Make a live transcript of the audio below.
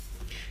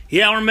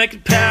Yeah, we're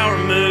making power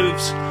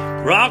moves,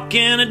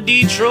 rocking a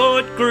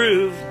Detroit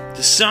groove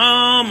to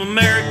some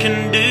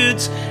American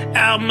dudes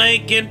out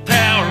making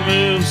power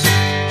moves.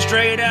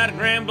 Straight out of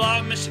Grand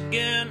Block,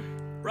 Michigan,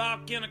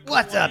 rocking a...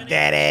 What's up,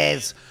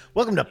 daddies?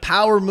 Welcome to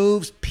Power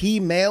Moves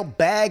P-Mail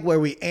Bag, where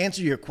we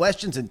answer your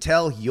questions and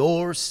tell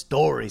your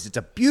stories. It's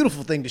a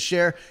beautiful thing to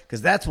share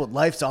because that's what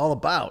life's all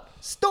about.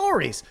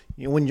 Stories.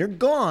 When you're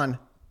gone,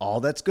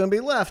 all that's going to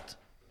be left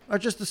are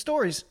just the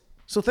stories.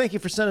 So thank you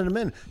for sending them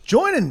in.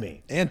 Joining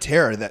me. And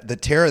terror, the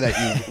terror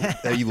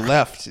that you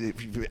left.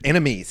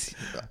 Enemies.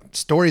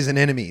 Stories and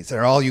enemies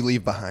are all you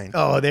leave behind.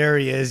 Oh, there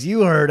he is.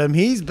 You heard him.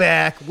 He's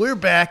back. We're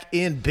back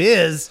in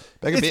biz.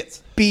 Back in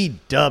biz.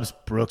 B-Dubs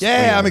Brooks.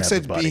 Yeah, I'm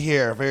excited to be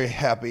here. Very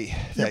happy.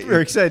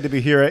 You're excited to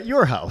be here at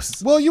your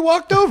house. Well, you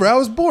walked over. I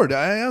was bored.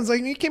 I was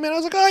like, you came in. I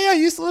was like, oh yeah,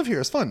 you used to live here.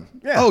 It's fun.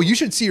 Yeah. Oh, you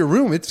should see your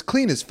room. It's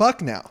clean as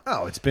fuck now.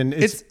 Oh, it's been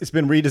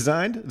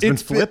redesigned. It's been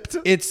flipped.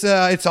 It's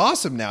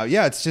awesome now.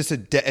 Yeah, it's just a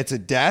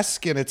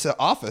desk and it's an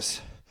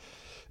office.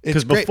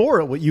 Because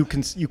before you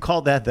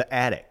called that the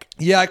attic.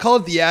 Yeah, I call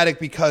it the attic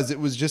because it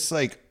was just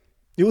like.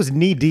 It was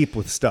knee deep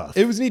with stuff.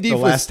 It was knee deep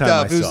with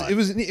stuff.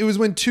 It was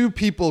when two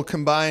people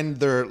combined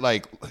their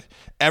like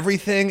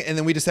everything, and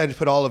then we decided to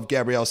put all of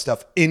Gabrielle's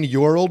stuff in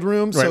your old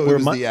room. So it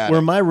was the attic.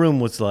 Where my room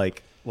was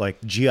like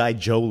G.I.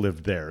 Joe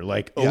lived there,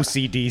 like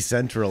OCD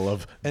central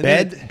of and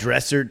bed,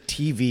 dresser,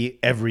 TV,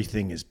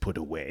 everything is put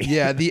away.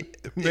 Yeah,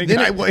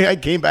 I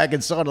came back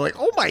and saw it like,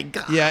 oh my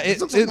god. Yeah, it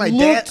looks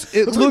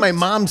like my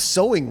mom's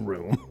sewing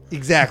room.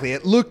 Exactly.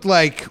 It looked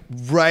like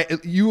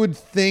you would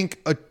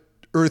think a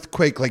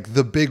earthquake like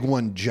the big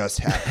one just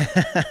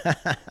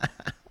happened.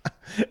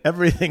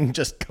 Everything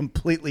just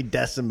completely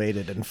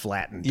decimated and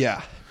flattened.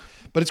 Yeah,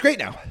 but it's great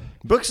now.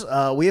 Brooks,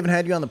 we haven't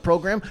had you on the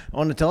program. I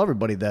want to tell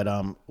everybody that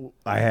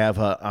I have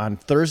on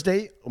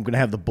Thursday, I'm going to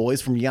have the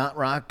boys from Yacht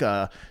Rock,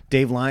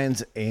 Dave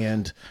Lyons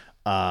and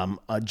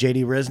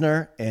JD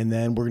Risner, and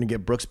then we're going to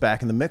get Brooks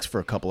back in the mix for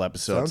a couple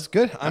episodes. Sounds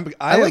good.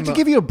 I like to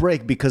give you a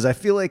break because I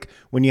feel like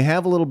when you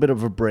have a little bit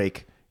of a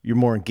break, you're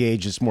more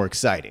engaged. It's more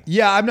exciting.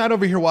 Yeah, I'm not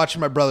over here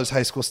watching my brother's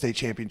high school state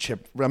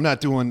championship. I'm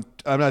not doing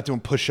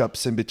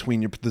push-ups in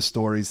between the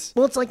stories.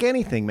 Well, it's like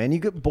anything, man. You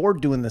get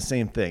bored doing the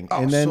same thing.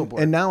 Oh, so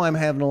bored. And now I'm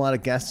having a lot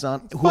of guests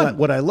on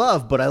what I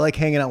love, but I like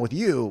hanging out with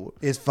you.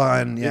 It's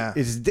fun, yeah.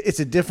 It's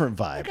a different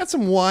vibe. I got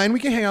some wine. We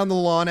can hang out on the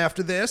lawn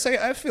after this.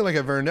 I feel like I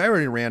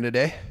already ran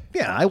today.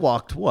 Yeah, I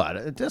walked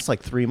That's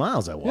like 3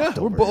 miles I walked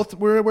over.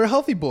 We're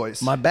healthy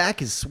boys. My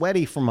back is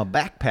sweaty from a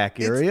backpack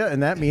area,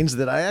 and that means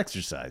that I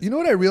exercise. You know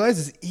what I realize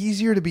is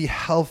easier to be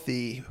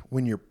healthy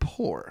when you're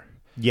poor.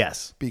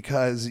 Yes.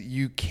 Because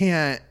you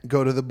can't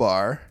go to the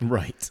bar.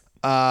 Right.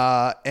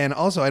 And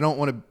also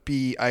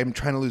I'm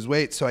trying to lose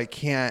weight, so I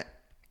can't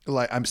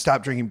I'm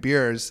stopped drinking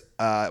beers,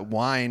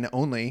 wine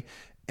only.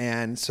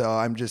 And so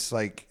I'm just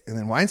like, and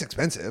then wine's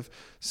expensive.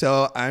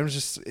 So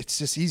it's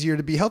just easier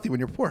to be healthy when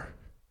you're poor.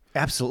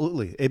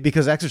 Absolutely.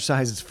 Because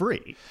exercise is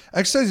free.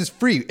 Exercise is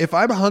free. If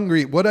I'm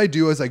hungry, what I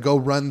do is I go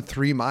run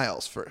 3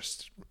 miles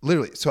first.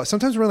 Literally. So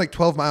sometimes I run like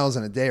 12 miles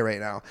in a day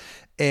right now.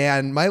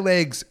 And my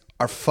legs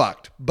are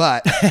fucked.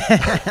 But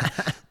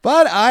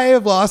I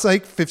have lost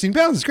like 15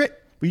 pounds. It's great.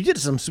 But you did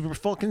some super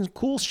fucking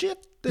cool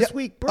shit this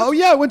week, bro. Oh,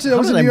 yeah. I was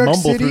in New York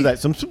City. Through that?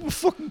 Some super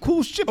fucking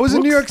cool shit, I was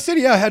in New York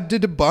City. Yeah, I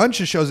did a bunch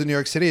of shows in New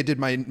York City. I did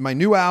my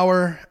new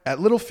hour at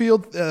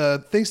Littlefield.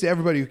 Thanks to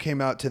everybody who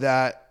came out to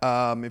that.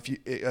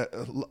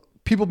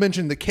 People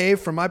mentioned The Cave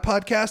from my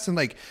podcast, and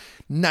like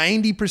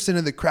 90%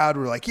 of the crowd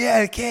were like,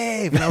 yeah, The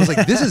Cave. And I was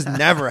like, this has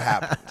never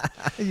happened.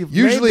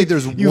 Usually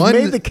you've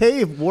made The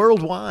Cave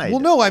worldwide.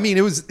 Well, no, I mean,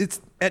 it's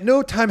at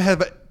no time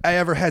have I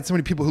ever had so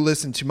many people who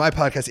listened to my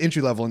podcast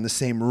entry level in the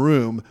same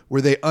room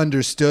where they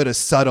understood a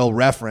subtle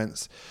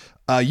reference.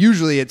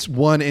 Usually it's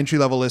one entry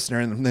level listener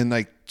and then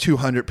like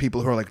 200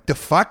 people who are like, the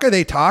fuck are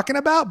they talking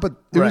about? But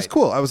it was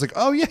cool. I was like,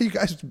 oh yeah, you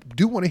guys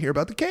do want to hear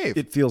about The Cave.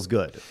 It feels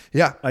good.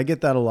 Yeah. I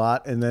get that a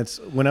lot. And that's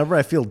whenever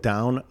I feel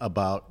down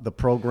about the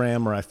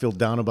program or I feel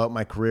down about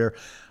my career,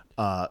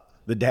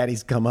 the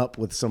daddies come up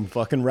with some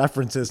fucking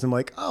references. And I'm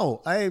like,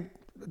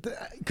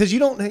 because you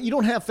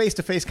don't have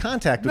face-to-face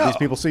contact with these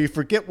people. So you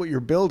forget what you're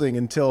building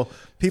until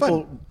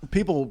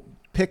people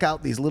pick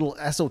out these little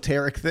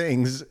esoteric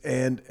things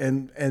and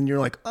you're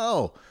like,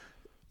 oh,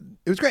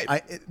 it was great.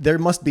 There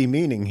must be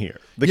meaning here.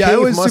 The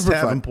cave must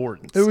have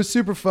importance. It was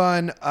super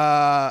fun.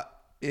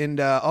 And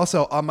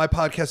also on my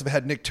podcast, I've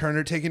had Nick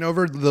Turner taking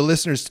over. The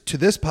listeners to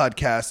this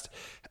podcast,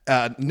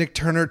 Nick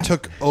Turner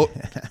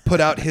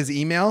put out his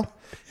email.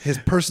 His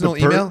personal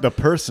email. The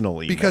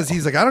personal email. Because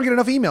he's like, I don't get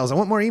enough emails. I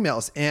want more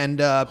emails. And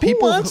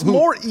people wants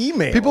more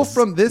emails? People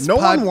from this No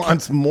one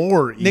wants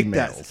more emails. Nick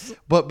does.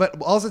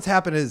 But all that's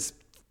happened is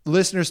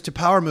listeners to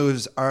Power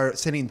Moves are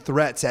sending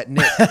threats at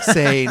Nick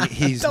saying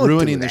he's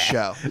ruining the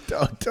show.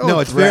 No,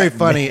 it's very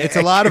funny. Nick. It's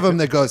a lot of them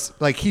that goes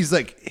like, he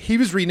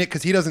was reading it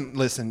because he doesn't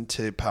listen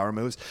to Power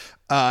Moves.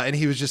 And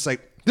he was just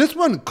like, this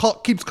one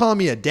keeps calling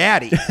me a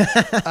daddy.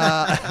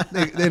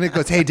 Then it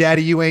goes, hey,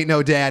 daddy, you ain't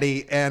no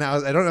daddy. And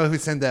I don't know who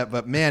sent that,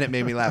 but man, it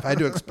made me laugh. I had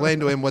to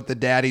explain to him what the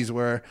daddies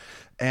were.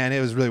 and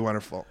it was really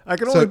wonderful. I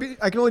can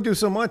only do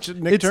so much.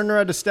 Nick Turner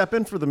had to step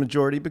in for the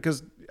majority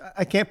because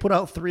I can't put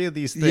out 3 of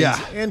these things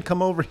and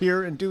come over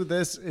here and do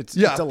this. It's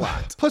a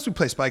lot. Plus, we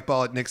play spike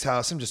ball at Nick's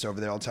house. I'm just over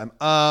there all the time.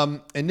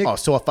 And Nick,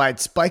 so if I had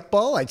spike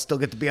ball, I'd still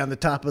get to be on the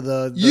top of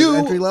the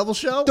entry level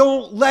show.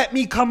 Don't let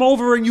me come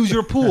over and use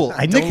your pool.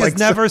 Nick has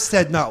never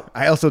said no.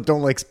 I also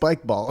don't like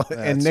spike ball,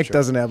 and Nick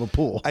doesn't have a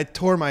pool. I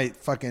tore my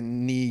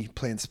fucking knee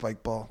playing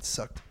spike ball. It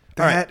sucked.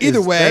 All right.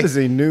 Either way, that is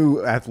a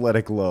new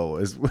athletic low.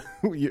 Is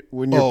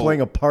when you're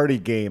playing a party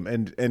game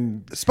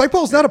and spike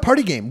ball is not a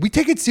party game. We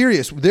take it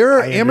serious. There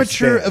are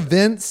amateur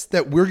events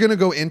that we're gonna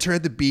go enter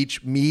at the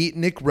beach. Me,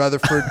 Nick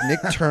Rutherford, Nick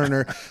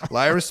Turner,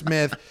 Lyra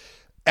Smith,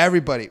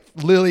 everybody.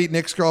 Lily,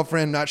 Nick's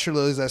girlfriend. Not sure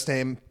Lily's last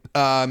name. It's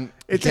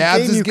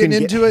Gabs a game is you getting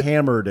can into get it.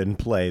 Hammered and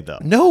play though.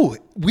 No,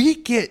 we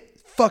get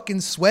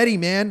fucking sweaty,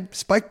 man.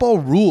 Spike ball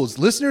rules.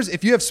 Listeners,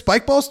 if you have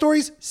spike ball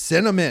stories,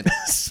 send them in.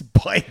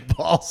 Spike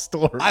ball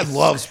stories. I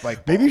love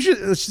spike ball. Maybe you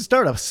should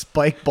start a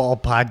spike ball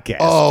podcast.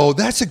 Oh,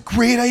 that's a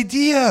great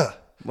idea.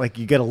 Like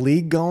you get a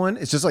league going.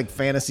 It's just like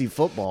fantasy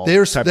football.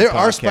 There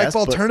are spike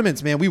ball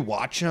tournaments, man. We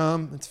watch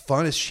them. It's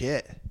fun as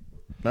shit.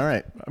 All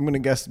right. I'm going to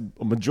guess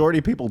a majority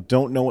of people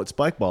don't know what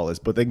spike ball is,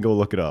 but they can go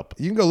look it up.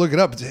 You can go look it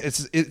up.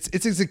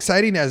 It's as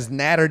exciting as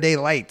Natter Day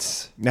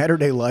Lights. Natter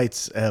Day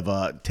Lights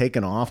have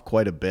taken off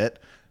quite a bit.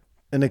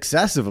 An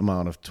excessive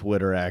amount of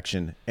Twitter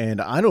action.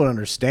 And I don't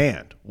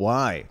understand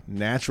why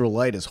Natural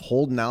Light is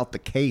holding out the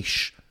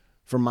cash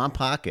from my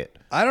pocket.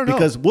 I don't know.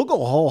 Because we'll go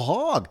whole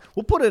hog.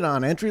 We'll put it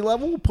on entry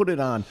level. We'll put it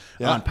on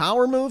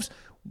power moves.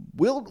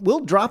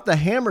 We'll drop the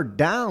hammer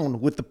down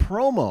with the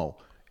promo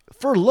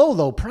for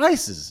low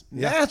prices.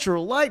 Yeah.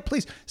 Natural Light,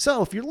 please.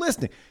 So if you're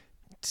listening,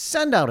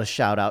 send out a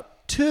shout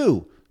out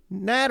to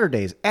Natter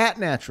Days at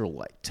Natural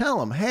Light. Tell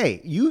them, hey,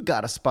 you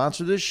got to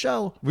sponsor this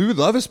show. We would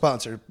love a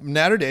sponsor.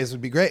 Natter Days would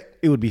be great.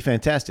 It would be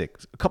fantastic.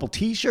 A couple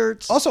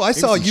T-shirts. Also, I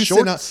saw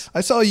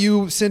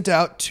you sent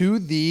out to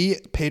the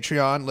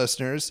Patreon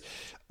listeners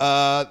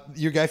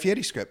your Guy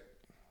Fieri script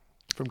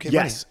from Kid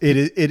Yes, Money.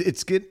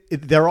 it's good.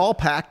 They're all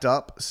packed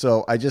up,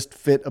 so I just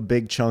fit a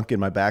big chunk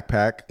in my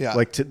backpack. Yeah.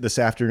 Like this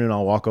afternoon,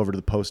 I'll walk over to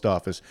the post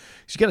office.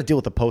 You got to deal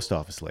with the post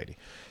office lady.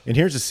 And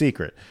here's a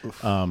secret.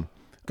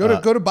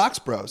 Go to Box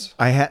Bros.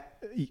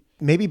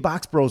 Maybe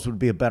Box Bros would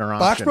be a better option.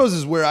 Box Bros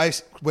is where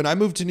when I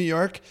moved to New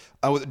York,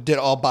 I did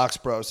all Box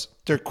Bros.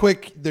 They're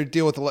quick. They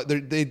deal with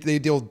they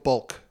deal with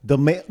bulk.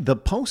 The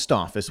post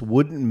office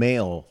wouldn't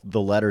mail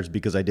the letters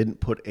because I didn't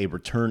put a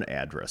return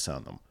address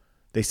on them.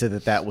 They said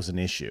that was an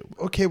issue.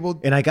 Okay,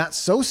 well, and I got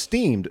so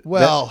steamed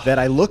that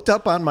I looked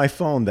up on my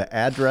phone the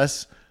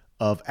address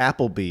of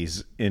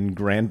Applebee's in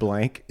Grand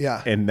Blanc.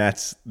 Yeah. And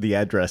that's the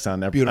address on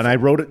there. Beautiful. And I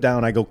wrote it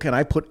down. I go, can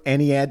I put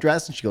any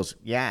address? And she goes,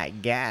 yeah, I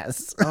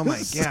guess. Oh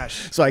my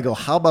gosh. So I go,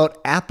 how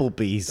about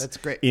Applebee's? That's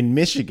great. In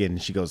Michigan?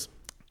 She goes,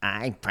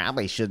 I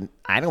probably shouldn't.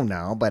 I don't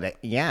know. But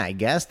yeah, I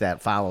guess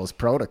that follows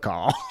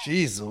protocol.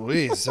 Jeez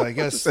Louise. So I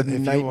guess if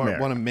you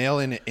want to mail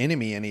in an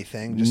enemy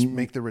anything, just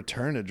make the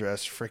return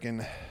address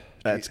freaking...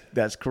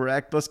 That's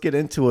correct. Let's get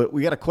into it.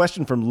 We got a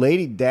question from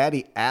Lady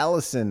Daddy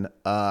Allison.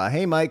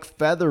 Hey, Mike,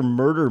 Feather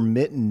Murder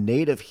Mitten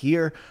native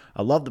here.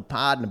 I love the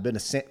pod and I've been a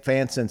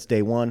fan since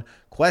day one.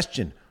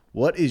 Question,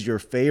 what is your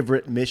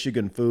favorite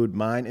Michigan food?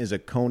 Mine is a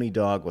Coney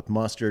dog with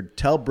mustard.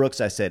 Tell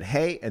Brooks I said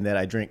hey and that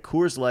I drink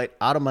Coors Light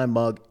out of my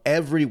mug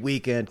every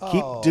weekend.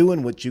 Keep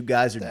doing what you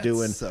guys are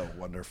doing. That's so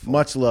wonderful.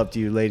 Much love to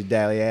you, Lady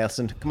Daddy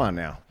Allison. Come on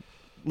now.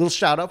 Little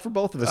shout out for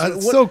both of us.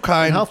 It's so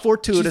kind. How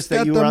fortuitous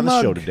that you were on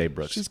the show today,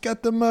 Brooks. She's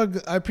got the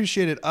mug. I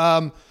appreciate it.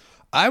 I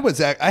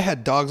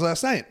had dogs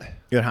last night.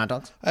 You had hot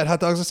dogs? I had hot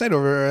dogs last night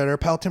over at our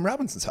pal Tim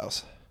Robinson's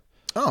house.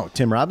 Oh,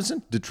 Tim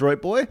Robinson,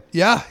 Detroit boy?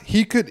 Yeah,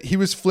 he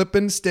was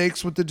flipping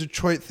steaks with the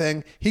Detroit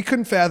thing. He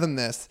couldn't fathom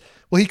this.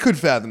 Well, he could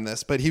fathom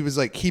this, but he was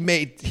like,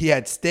 he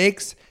had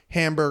steaks,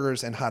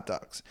 hamburgers, and hot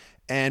dogs.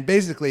 And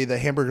basically the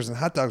hamburgers and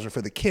hot dogs were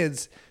for the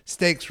kids.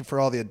 Steaks were for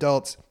all the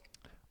adults.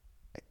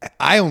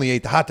 I only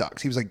ate the hot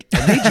dogs. He was like,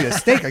 I made you a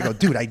steak. I go,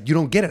 dude, you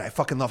don't get it. I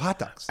fucking love hot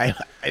dogs. I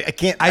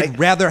can't. I'd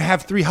rather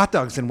have 3 hot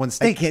dogs than 1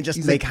 steak. I can't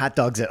just make hot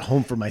dogs at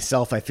home for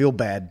myself. I feel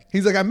bad.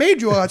 He's like, I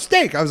made you a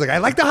steak. I was like, I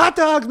like the hot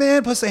dogs,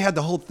 man. Plus they had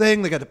the whole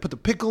thing. They got to put the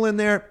pickle in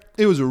there.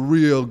 It was a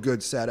real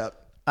good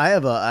setup. I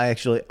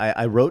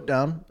wrote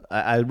down,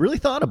 I really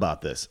thought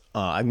about this.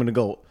 I'm going to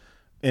go,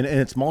 and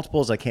it's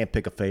multiples. I can't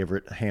pick a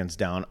favorite, hands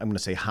down. I'm going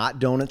to say hot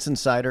donuts and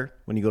cider.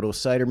 When you go to a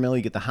cider mill,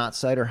 you get the hot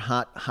cider,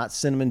 hot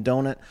cinnamon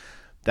donut.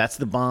 That's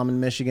the bomb in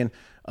Michigan.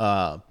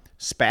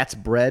 Spatz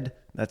bread.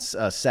 That's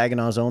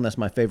Saginaw's own. That's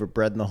my favorite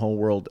bread in the whole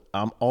world.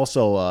 I'm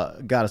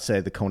also got to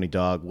say the Coney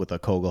dog with a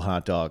Kogel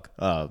hot dog.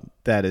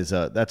 That's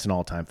an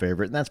all-time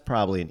favorite, and that's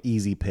probably an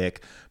easy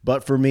pick.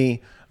 But for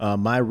me,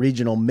 my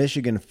regional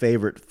Michigan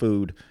favorite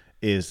food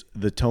is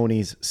the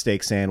Tony's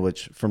steak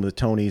sandwich from the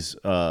Tony's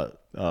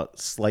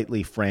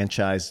slightly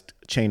franchised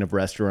chain of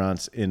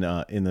restaurants in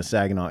the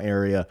Saginaw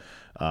area.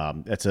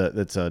 That's a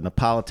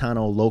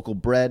Napolitano local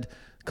bread.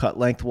 Cut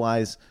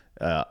lengthwise,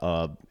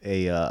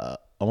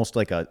 almost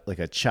like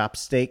a chop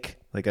steak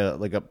like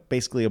a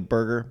basically a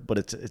burger, but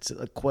it's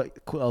quite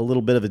a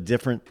little bit of a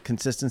different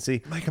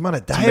consistency. Mike, I'm on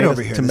a diet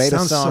over here. Tomato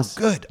this sounds sauce,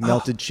 so good.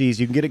 melted cheese.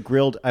 You can get it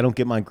grilled. I don't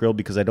get mine grilled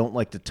because I don't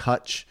like to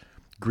touch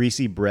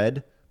greasy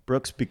bread,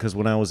 Brooks. Because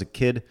when I was a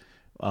kid,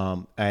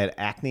 I had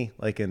acne,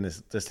 like in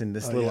this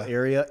little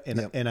area,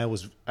 and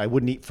I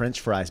wouldn't eat French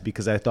fries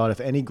because I thought if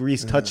any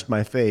grease touched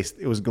my face,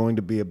 it was going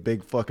to be a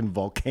big fucking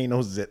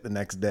volcano zit the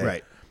next day.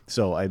 Right.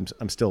 So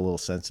I'm still a little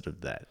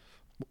sensitive to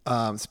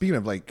that. Speaking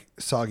of like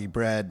soggy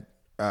bread,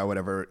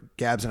 whatever,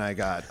 Gabs and I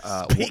got.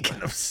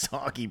 Speaking of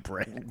soggy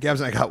bread,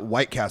 Gabs and I got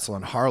White Castle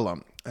in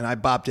Harlem, and I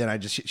bopped in.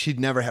 She'd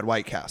never had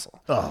White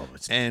Castle. Oh,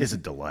 it's a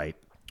delight.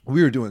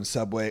 We were doing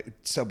Subway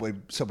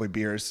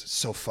beers.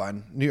 So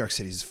fun. New York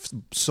City's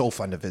so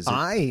fun to visit.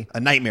 A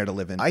nightmare to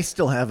live in. I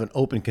still have an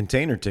open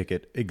container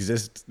ticket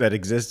that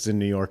exists in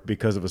New York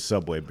because of a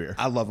Subway beer.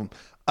 I love them.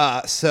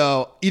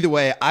 So either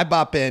way, I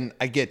bop in.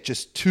 I get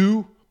just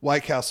 2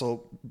 White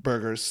Castle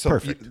burgers. So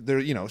Perfect.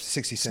 They're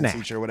 60 cents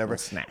each or whatever.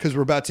 Snack. Because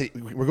we're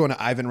going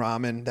to Ivan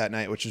Ramen that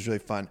night, which is really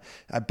fun.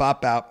 I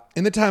bop out.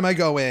 In the time I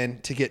go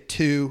in to get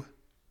 2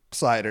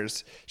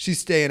 sliders, she's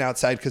staying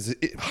outside because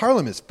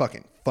Harlem is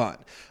fucking fun.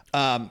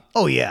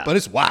 Oh yeah, but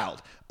it's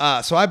wild.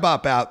 So I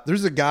bop out.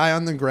 There's a guy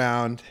on the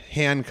ground,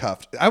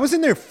 handcuffed. I was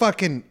in there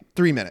fucking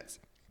 3 minutes.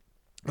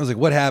 I was like,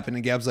 what happened?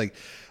 And Gab's like,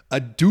 a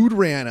dude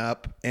ran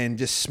up and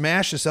just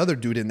smashed this other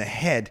dude in the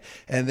head.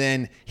 And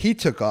then he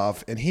took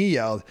off and he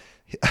yelled,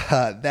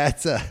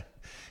 the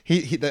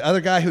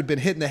other guy who'd been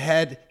hit in the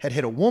head had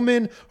hit a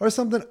woman or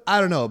something.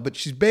 I don't know. But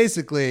she's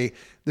basically,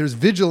 there's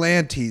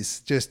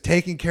vigilantes just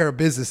taking care of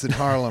business in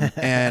Harlem.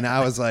 And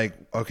I was like,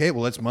 okay,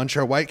 well, let's munch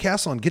our White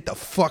Castle and get the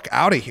fuck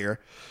out of here.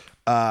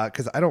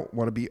 Because I don't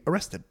want to be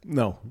arrested.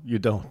 No, you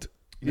don't.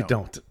 You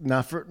don't.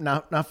 Not for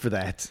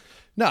that.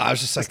 No, I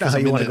was just like, how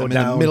you want to go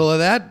down. In the middle of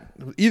that.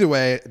 Either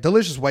way,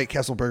 delicious White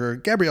Castle burger.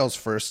 Gabrielle's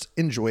first.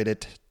 Enjoyed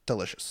it.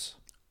 Delicious.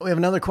 We have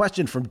another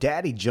question from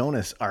Daddy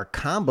Jonas. Are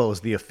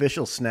combos the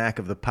official snack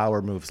of the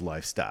Power Moves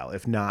lifestyle?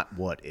 If not,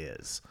 what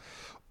is?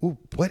 Ooh,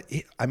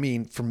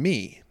 for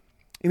me.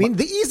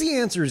 The easy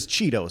answer is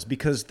Cheetos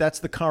because that's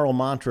the Carl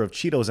mantra of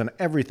Cheetos on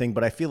everything,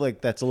 but I feel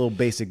like that's a little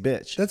basic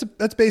bitch.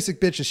 That's basic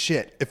bitch as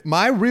shit. If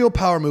my real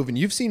power move, and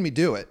you've seen me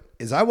do it,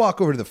 is I walk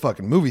over to the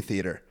fucking movie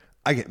theater.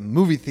 I get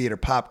movie theater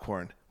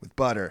popcorn with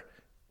butter,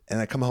 and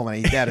I come home and I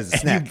eat that as a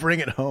snack. You bring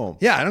it home.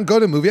 Yeah, I don't go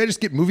to a movie. I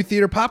just get movie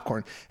theater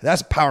popcorn.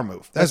 That's a power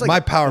move. That's my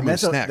power move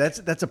snack.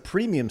 That's a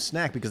premium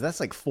snack because that's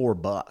like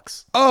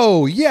 $4.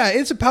 Oh, yeah,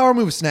 it's a power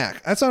move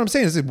snack. That's what I'm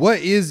saying.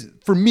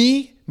 For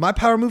me, my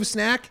power move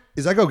snack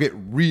is I go get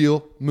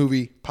real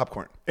movie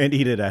popcorn. And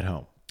eat it at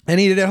home. And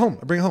eat it at home.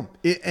 I bring it home.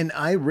 And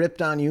I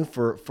ripped on you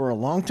for a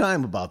long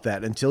time about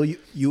that until you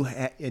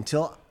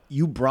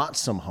brought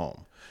some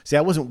home. See,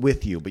 I wasn't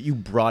with you, but you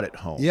brought it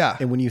home. Yeah.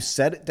 And when you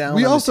set it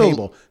down on the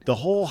table, the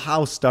whole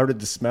house started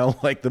to smell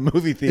like the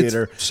movie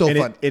theater. It's so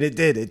fun. It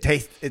did. It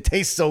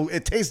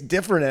tastes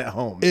different at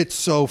home. It's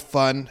so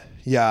fun.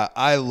 Yeah,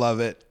 I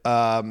love it.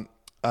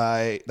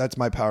 That's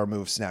my power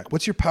move snack.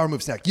 What's your power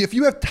move snack? If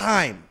you have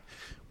time,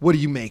 what are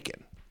you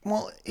making?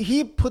 Well,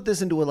 he put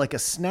this into a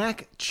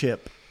snack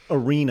chip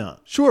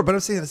arena. Sure, but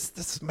I'm saying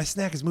this my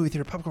snack is movie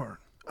theater popcorn.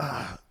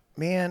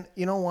 Man,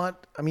 you know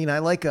what? I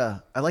like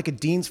a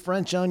Dean's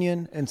French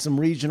onion and some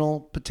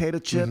regional potato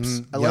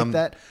chips. I like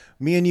that.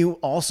 Me and you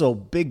also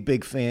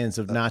big fans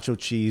of nacho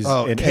cheese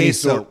and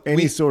queso.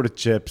 Any sort of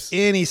chips.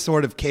 Any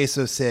sort of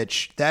queso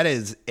sitch. That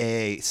is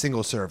a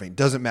single serving.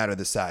 Doesn't matter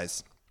the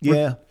size.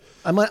 Yeah.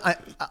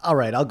 All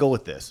right, I'll go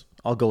with this.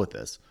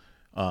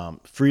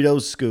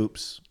 Fritos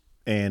scoops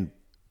and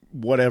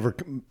what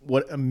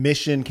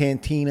Mission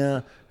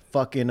Cantina,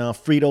 fucking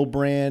Frito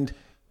brand.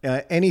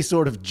 Any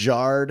sort of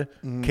jarred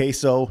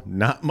queso,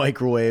 not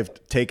microwaved,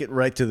 take it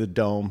right to the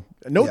dome.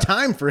 No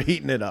time for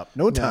heating it up.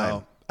 No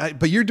time.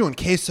 But you're doing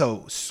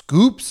queso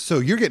scoops, so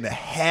you're getting a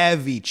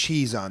heavy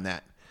cheese on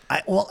that. I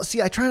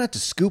try not to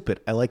scoop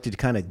it. I like to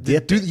kind of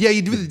dip it. Yeah,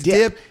 you do the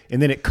dip.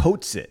 And then it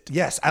coats it.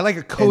 Yes, I like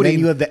a coating. And then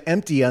you have the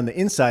empty on the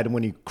inside, and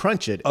when you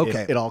crunch it,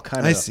 it all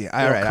kind of I see.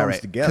 All right.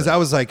 together. Because I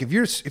was like, if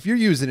you're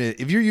using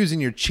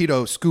your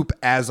Cheeto scoop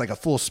as like a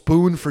full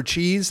spoon for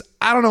cheese,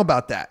 I don't know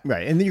about that.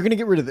 Right, and then you're going to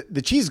get rid of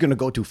the cheese. Is going to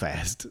go too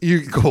fast.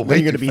 You're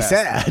going to be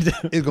sad.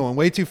 It's going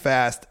way too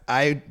fast.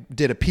 I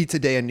did a pizza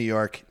day in New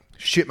York.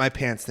 Shit my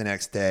pants the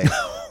next day.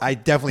 I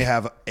definitely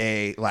have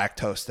a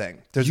lactose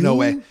thing. There's no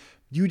way.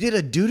 You did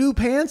a doo-doo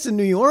pants in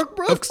New York,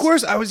 Brooks? Of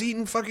course, I was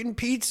eating fucking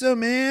pizza,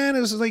 man. I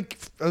was like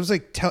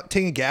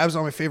taking Gabs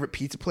on my favorite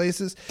pizza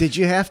places. Did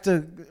you have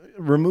to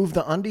remove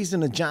the undies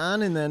and a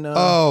John and then?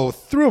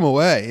 Threw them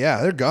away.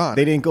 Yeah, they're gone.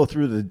 They didn't go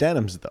through the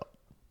denims though.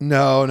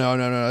 No.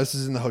 This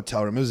is in the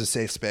hotel room. It was a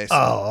safe space.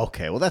 Oh,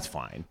 okay. Well, that's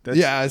fine.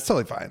 Yeah, it's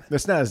totally fine.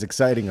 That's not as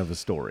exciting of a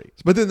story.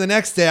 But then the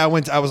next day I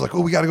was like,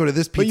 we got to go to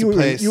this pizza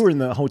place. You were in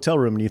the hotel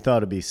room and you thought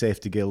it'd be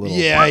safe to get a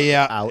little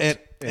out.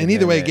 And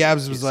either way,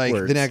 Gabs was like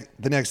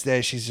the next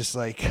day. She's just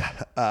like,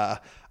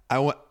 I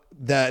want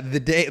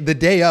the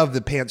day of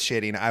the pants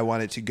shitting. I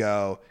wanted to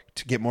go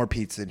to get more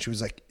pizza, and she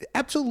was like,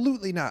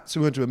 absolutely not. So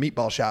we went to a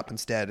meatball shop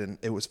instead, and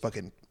it was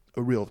fucking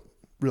a real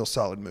real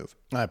solid move.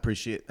 I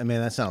appreciate it. I mean,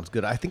 that sounds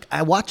good. I think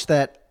I watched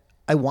that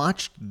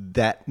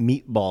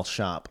meatball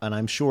shop, and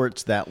I'm sure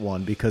it's that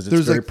one because it's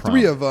There's very like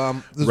prominent. 3 of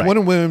them. There's one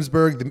in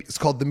Williamsburg. It's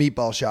called the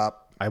Meatball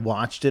Shop. I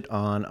watched it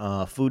on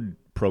a food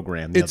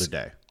program the other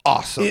day.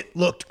 Awesome. It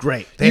looked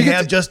great. They get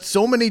have to- just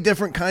so many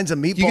different kinds of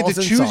meatballs. You get to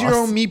and choose your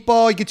sauce. own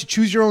meatball. You get to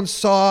choose your own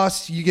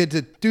sauce. You get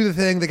to do the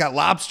thing. They got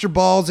lobster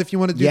balls if you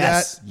want to do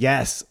Yes, that.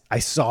 yes, I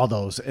saw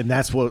those, and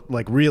that's what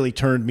like really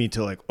turned me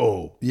to like,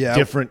 oh, Yeah.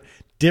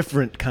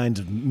 different kinds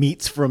of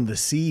meats from the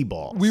sea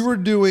balls. We were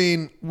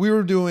doing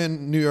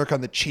New York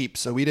on the cheap,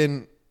 so we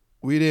didn't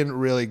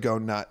really go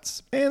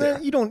nuts. and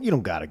there. you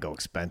don't got to go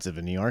expensive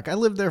in New York. I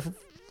lived there for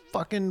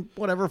fucking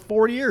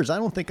 4 years. I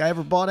don't think I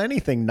ever bought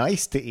anything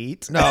nice to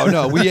eat.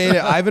 No, we ate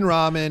at Ivan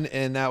Ramen,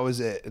 and that was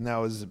it. And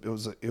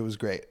it was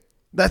great.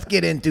 Let's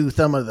get into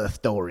some of the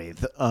stories.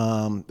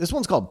 This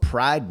one's called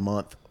Pride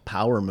Month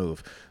Power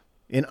Move.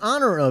 In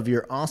honor of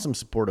your awesome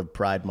support of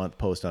Pride Month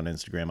post on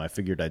Instagram, I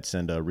figured I'd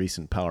send a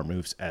recent Power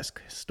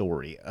Moves-esque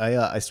story.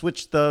 I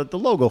switched the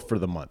logo for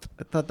the month.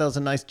 I thought that was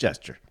a nice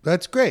gesture.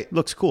 That's great.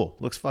 Looks cool.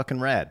 Looks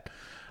fucking rad.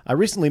 I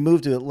recently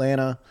moved to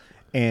Atlanta,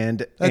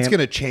 and That's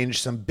gonna change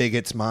some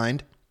bigot's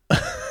mind.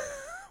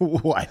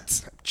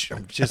 what?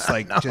 Just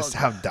like just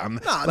how dumb.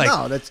 No, like,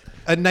 no, that's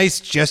a nice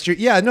gesture.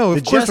 Yeah, no, the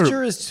of course.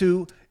 gesture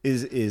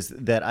is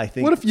that I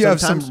think. What if you have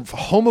some sometimes-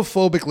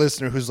 homophobic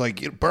listener who's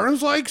like,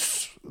 Burns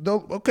likes?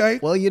 No, okay.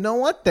 Well, you know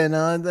what? Then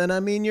I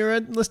mean, you're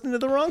listening to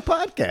the wrong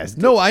podcast.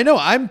 No, I know.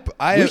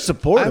 You're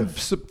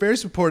supportive. I'm very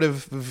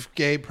supportive of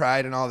gay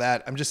pride and all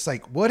that. I'm just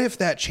like, what if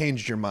that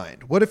changed your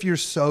mind? What if you're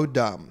so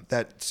dumb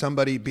that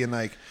somebody being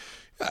like,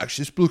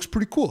 actually, this looks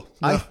pretty cool.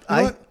 No, you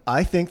know what?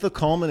 I think the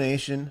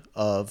culmination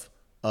of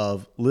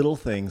little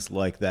things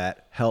like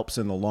that helps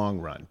in the long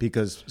run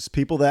because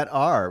people that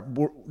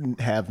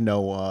have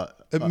no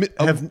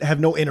have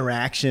no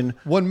interaction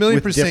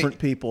 1,000,000% with different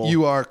people.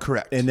 You are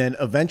correct. And then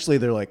eventually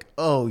they're like,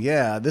 oh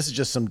yeah, this is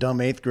just some dumb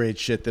 8th grade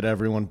shit that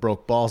everyone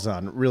broke balls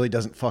on. It really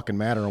doesn't fucking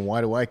matter. And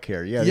why do I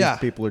care? Yeah, Yeah.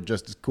 these people are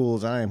just as cool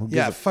as I am. Who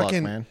gives a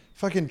fucking fuck, man?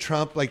 fucking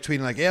Trump like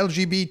tweeting like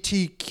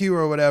LGBTQ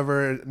or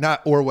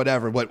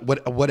whatever,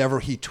 whatever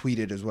he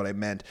tweeted is what I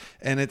meant.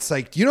 And it's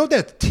like, you know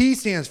that T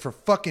stands for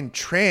fucking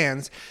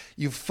trans,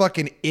 you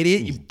fucking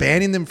idiot. You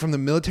banning them from the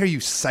military, you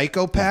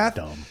psychopath.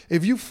 Dumb.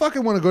 If you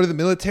fucking want to go to the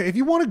military, if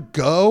you want to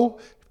go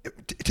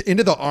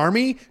into the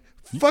army,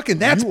 fucking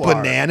that's You are-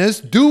 bananas.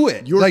 Do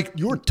it.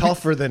 You're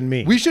tougher than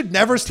me. We should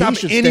never stop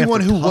should stand anyone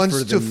for who tougher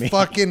wants to than me.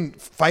 fucking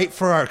fight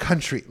for our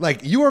country.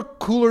 Like, you are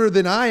cooler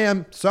than I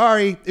am.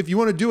 Sorry. If you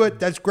want to do it,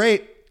 that's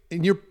great.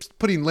 And you're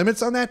putting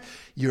limits on that,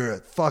 you're a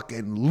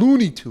fucking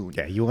Looney Tune.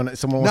 Yeah, you want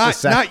someone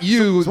wants to Not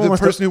you, someone the wants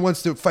to- person who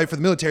wants to fight for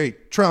the military,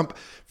 Trump,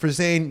 for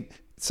saying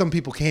some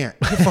people can't.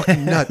 You're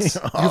fucking nuts.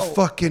 You're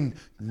fucking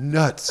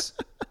nuts.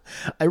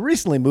 I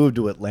recently moved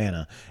to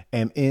Atlanta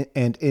and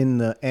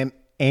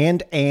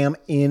am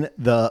in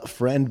the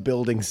friend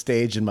building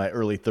stage in my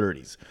early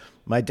 30s.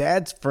 My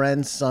dad's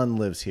friend's son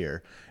lives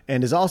here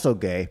and is also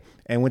gay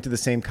and went to the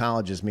same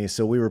college as me,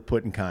 so we were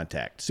put in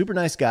contact. Super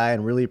nice guy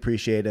and really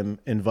appreciate him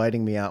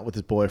inviting me out with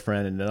his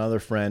boyfriend and another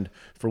friend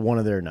for one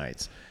of their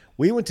nights.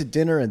 We went to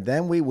dinner and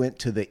then we went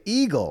to the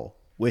Eagle,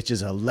 which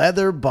is a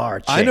leather bar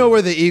chain. I know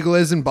where the Eagle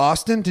is in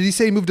Boston. Did he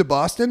say he moved to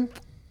Boston?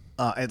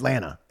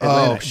 Atlanta.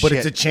 Oh, But shit.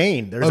 it's a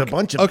chain. There's a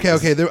bunch of Okay.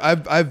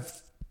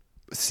 I've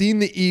seen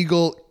the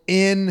Eagle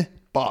in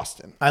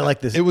Boston. I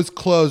like this. It was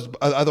closed.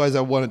 Otherwise,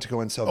 I wanted to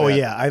go in so bad. Oh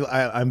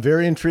yeah, I'm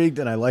very intrigued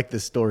and I like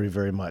this story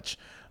very much.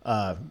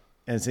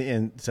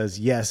 And says,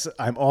 yes,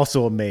 I'm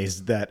also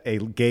amazed that a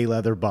gay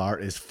leather bar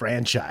is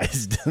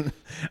franchised.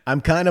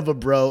 I'm kind of a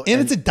bro. And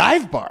it's a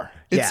dive bar.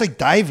 It's Yeah. like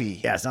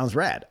divey. yeah, sounds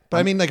rad. But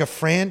I mean, like a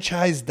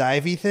franchise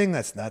divey thing,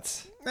 that's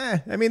nuts.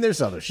 I mean,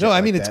 there's other shit. No, I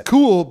like mean, it's that.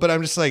 cool, but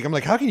I'm just like,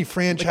 how can you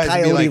franchise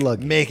and be like,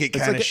 Ugly. make it It's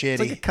kind of like shitty? It's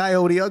like a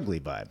Coyote Ugly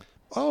vibe.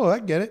 Oh, I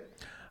get it.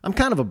 I'm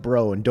kind of a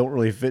bro and don't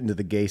really fit into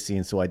the gay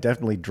scene, so I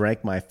definitely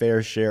drank my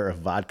fair share of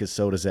vodka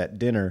sodas at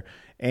dinner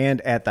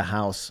and at the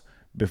house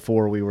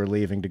before we were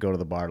leaving to go to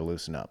the bar to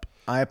loosen up.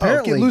 I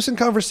apparently Get loose and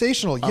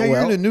conversational. Yeah, you're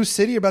well, in a new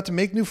city, about to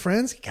make new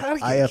friends. You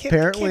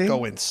apparently can't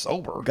go in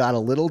sober. got a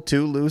little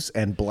too loose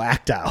and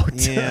blacked out.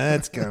 Yeah,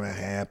 that's gonna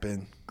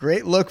happen.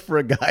 Great look for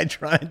a guy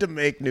trying to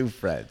make new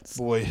friends.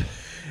 Boy.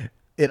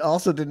 It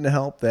also didn't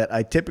help that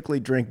I typically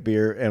drink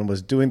beer and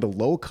was doing the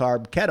low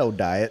carb keto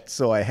diet,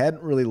 so I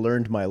hadn't really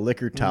learned my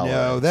liquor tolerance.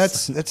 No,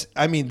 that's.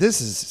 I mean,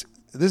 this is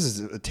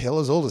a tale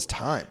as old as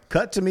time.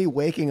 Cut to me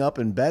waking up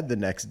in bed the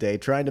next day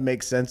trying to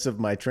make sense of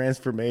my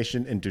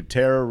transformation into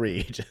Tara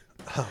Reid.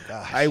 Oh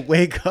gosh. I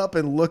wake up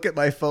and look at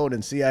my phone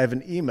and see I have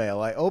an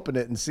email. I open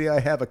it and see I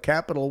have a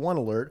Capital One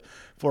alert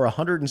for a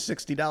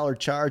 $160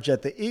 charge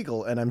at the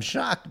Eagle, and I'm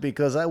shocked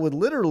because I would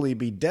literally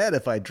be dead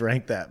if I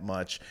drank that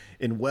much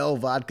in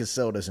vodka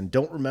sodas and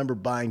don't remember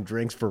buying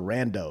drinks for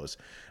randos.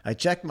 I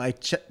checked my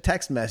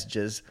text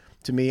messages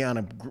to me on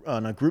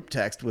a group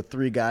text with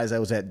 3 guys I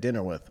was at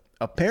dinner with.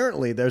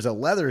 apparently there's a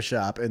leather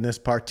shop in this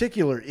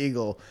particular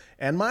Eagle,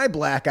 and my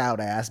blackout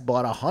ass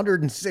bought a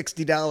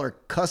 $160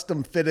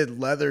 custom fitted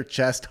leather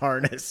chest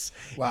harness.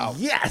 Wow.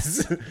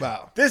 Yes.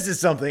 Wow. This is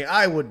something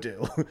I would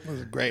do.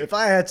 was great. If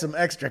I had some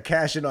extra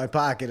cash in my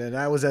pocket and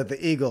I was at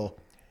the Eagle,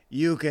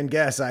 you can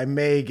guess I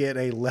may get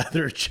a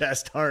leather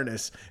chest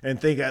harness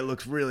and think I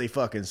look really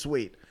fucking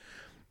sweet.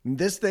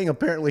 This thing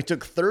apparently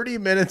took 30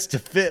 minutes to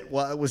fit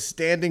while I was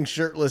standing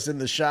shirtless in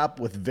the shop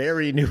with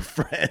very new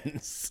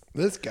friends.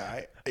 This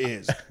guy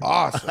is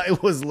awesome. I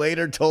was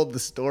later told the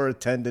store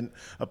attendant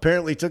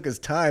apparently took his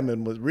time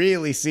and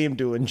really seemed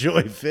to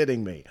enjoy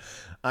fitting me.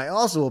 I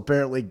also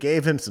apparently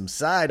gave him some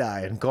side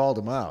eye and called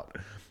him out.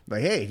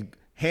 Like, hey,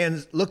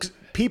 hands, looks,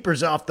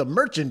 peepers off the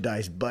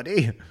merchandise,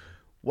 buddy.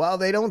 While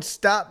they don't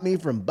stop me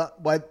from,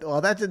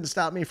 while that didn't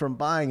stop me from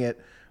buying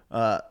it,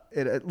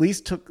 it at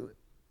least took.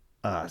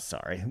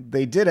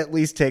 They did at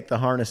least take the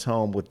harness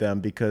home with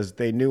them because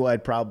they knew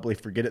I'd probably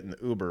forget it in the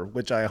Uber,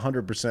 which I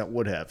 100%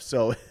 would have.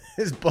 So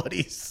his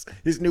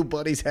new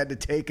buddies had to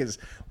take his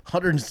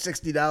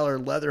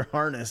 $160 leather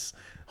harness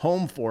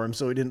home for him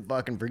so he didn't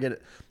fucking forget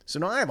it. So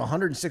now I have a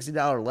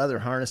 $160 leather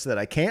harness that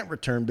I can't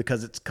return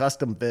because it's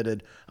custom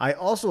fitted. I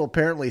also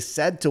apparently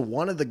said to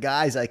one of the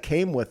guys I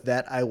came with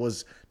that I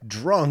was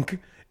drunk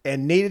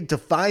and needed to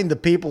find the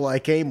people I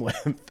came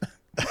with.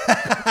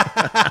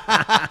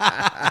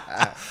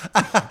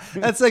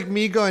 That's like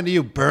me going to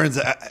you, Burns.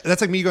 That's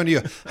like me going to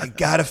you. I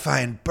gotta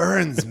find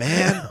Burns,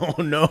 man.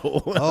 Oh no.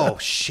 Oh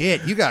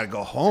shit, you gotta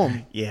go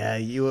home. Yeah,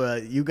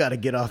 you got to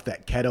get off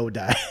that keto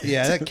diet.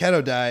 Yeah, that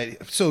keto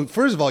diet. So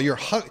first of all, you're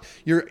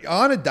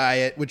on a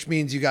diet, which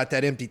means you got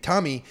that empty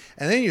tummy,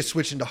 and then you're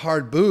switching to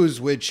hard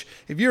booze. Which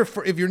if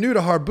you're new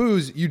to hard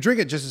booze, you drink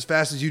it just as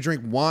fast as you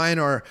drink wine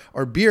or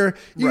beer.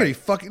 You're gonna be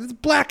fucking. It's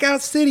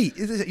blackout city.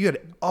 You had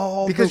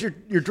all because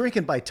you're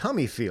drinking by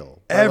tummy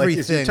feel. Everything. Like,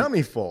 is your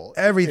tummy full.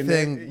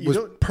 Everything was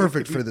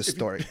perfect for this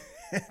story.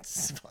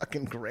 It's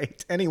fucking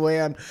great. Anyway,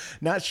 I'm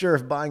not sure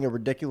if buying a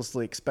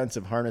ridiculously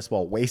expensive harness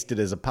while wasted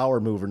is a power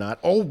move or not.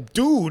 Oh,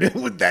 dude,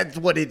 that's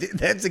what it.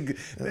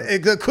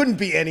 It couldn't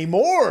be any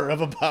more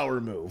of a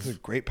power move. It's a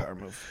great power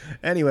move.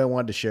 Anyway, I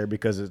wanted to share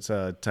because it's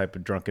a type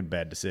of drunken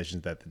bad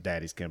decisions that the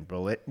daddies can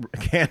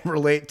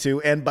relate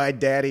to, and by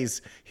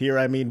daddies here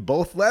I mean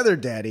both leather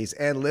daddies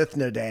and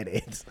Lithner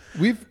daddies.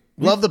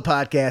 Love the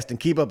podcast and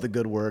keep up the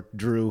good work,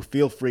 Drew.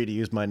 Feel free to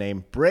use my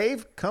name.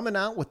 Brave, coming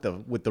out with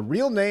the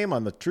real name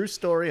on the true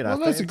story.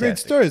 And that's a great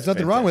story. There's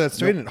nothing wrong with that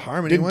story. Didn't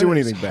harm anyone. Didn't do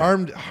anything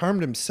bad.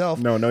 Harmed himself.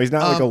 No, he's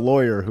not like a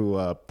lawyer who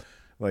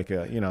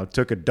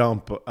took a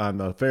dump on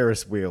the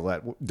Ferris wheel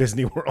at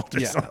Disney World or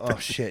something. Oh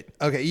shit.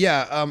 Okay.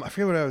 Yeah. I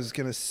forget what I was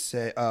gonna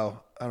say. Oh,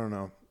 I don't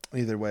know.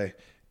 Either way,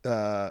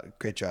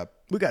 great job.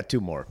 We got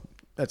two more.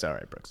 That's all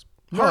right, Brooks.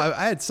 No,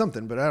 I had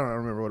something, but I don't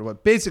remember what it was.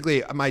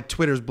 Basically, my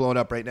Twitter's blowing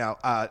up right now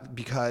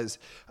because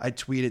I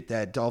tweeted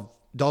that Dolph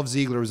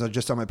Ziggler was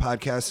just on my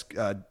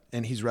podcast,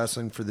 and he's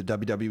wrestling for the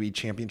WWE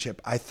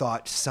Championship. I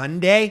thought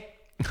Sunday,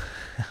 so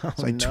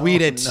I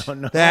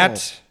tweeted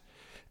that,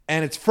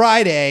 and it's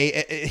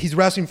Friday. He's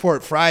wrestling for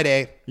it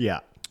Friday. Yeah,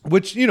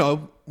 which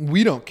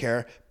we don't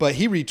care, but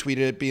he retweeted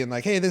it, being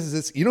like, "Hey, this is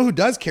this." You know who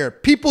does care?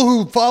 People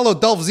who follow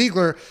Dolph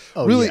Ziggler.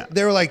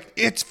 They were like,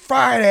 "It's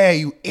Friday,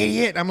 you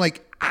idiot!" I'm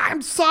like,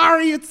 I'm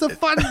sorry, it's a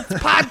fun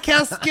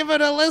podcast. Give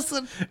it a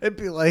listen. It'd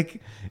be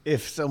like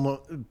if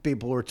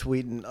people were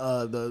tweeting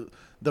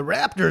the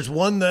Raptors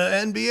won the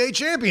NBA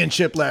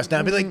championship last night.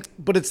 I'd be like,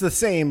 but it's the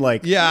same.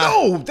 Like,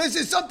 no, this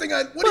is something.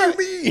 What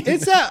do you mean?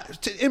 It's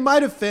in my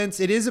defense,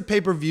 it is a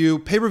pay-per-view.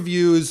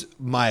 Pay-per-views,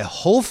 my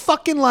whole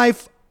fucking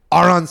life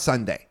are on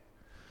Sunday.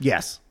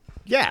 Yes.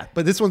 Yeah.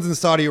 But this one's in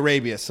Saudi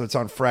Arabia, so it's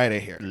on Friday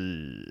here.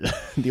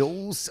 The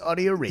old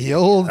Saudi Arabia. The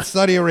old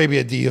Saudi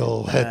Arabia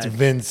deal that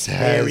Vince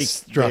has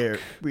struck.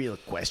 Real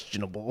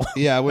questionable.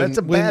 Yeah, that's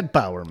a bad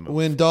power move.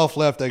 When Dolph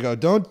left, I go,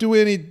 don't do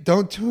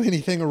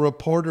anything a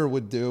reporter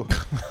would do.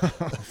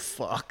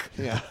 Fuck.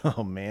 Yeah.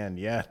 Oh man.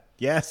 Yeah.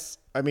 Yes.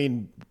 I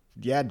mean,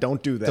 yeah.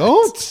 Don't do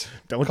that.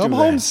 Don't come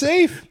home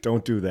safe.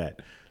 Don't do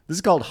that. This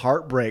is called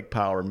Heartbreak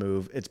Power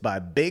Move. It's by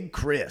Big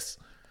Chris.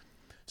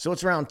 So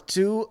it's around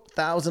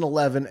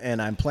 2011,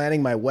 and I'm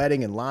planning my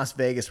wedding in Las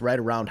Vegas right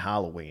around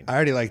Halloween. I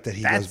already like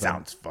that That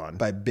sounds fun.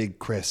 By Big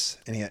Chris.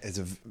 And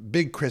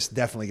Big Chris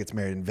definitely gets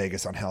married in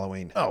Vegas on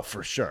Halloween. Oh,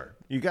 for sure.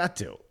 You got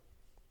to.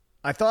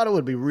 I thought it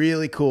would be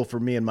really cool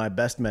for me and my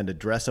best men to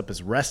dress up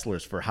as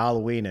wrestlers for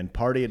Halloween and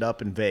party it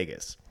up in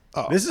Vegas.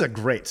 Oh. This is a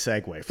great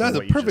segue. That's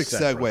a perfect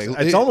segue.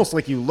 It's almost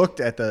like you looked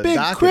at the Big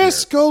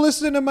Chris, go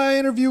listen to my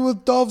interview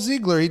with Dolph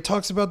Ziggler. He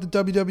talks about the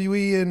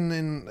WWE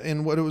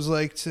and what it was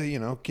like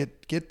to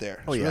get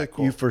there. It's really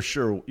cool.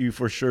 You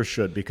for sure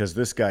should, because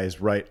this guy is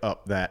right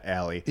up that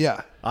alley.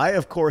 Yeah. I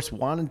of course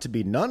wanted to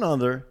be none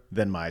other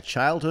than my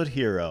childhood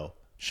hero,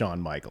 Shawn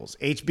Michaels.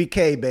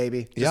 HBK,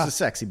 baby. Just a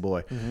sexy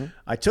boy. Mm-hmm.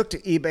 I took to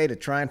eBay to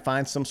try and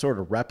find some sort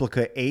of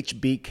replica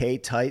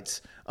HBK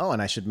tights. Oh,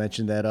 and I should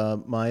mention that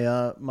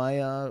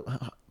my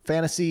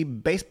fantasy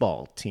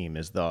baseball team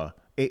is the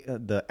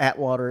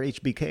Atwater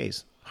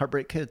HBKs,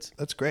 Heartbreak Kids.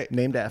 That's great.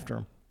 Named after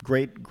him.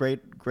 great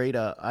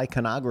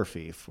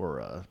iconography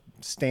for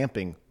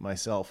stamping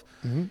myself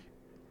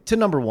to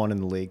number one in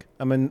the league.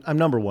 I'm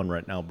number one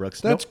right now,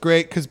 Brooks. That's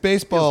great because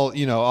baseball,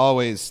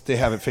 always they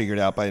have it figured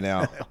out by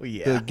now. Oh,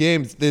 yeah. The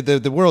games,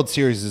 the World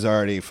Series is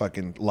already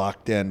fucking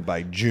locked in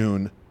by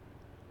June.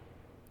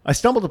 I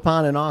stumbled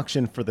upon an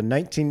auction for the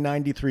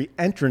 1993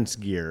 entrance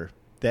gear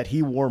that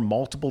he wore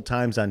multiple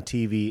times on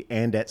TV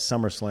and at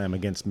SummerSlam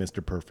against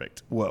Mr.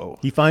 Perfect. Whoa.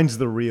 He finds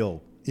some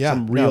real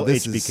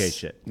HBK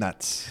shit.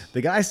 Nuts.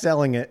 The guy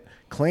selling it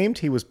claimed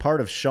he was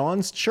part of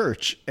Sean's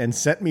church and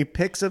sent me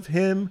pics of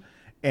him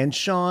and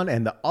Sean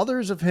and the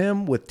others of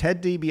him with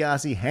Ted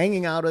DiBiase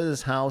hanging out at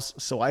his house.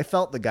 So I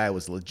felt the guy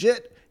was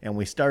legit and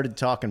we started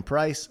talking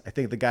price. I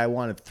think the guy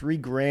wanted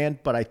 $3,000,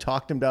 but I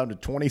talked him down to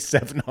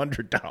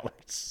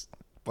 $2,700.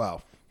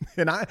 Wow.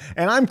 And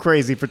I'm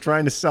crazy for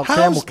trying to sell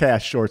Camel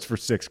Cash shorts for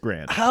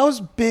 $6,000. How's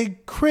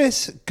Big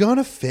Chris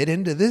gonna fit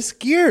into this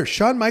gear?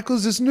 Shawn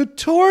Michaels is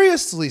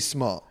notoriously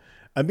small.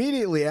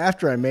 Immediately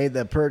after I made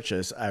that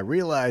purchase, I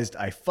realized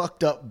I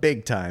fucked up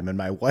big time and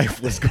my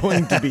wife was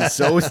going to be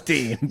so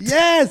steamed.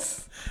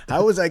 Yes!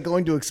 How was I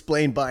going to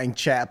explain buying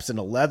chaps in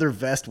a leather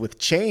vest with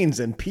chains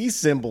and peace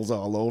symbols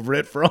all over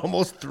it for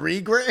almost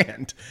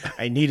 $3,000?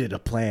 I needed a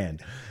plan.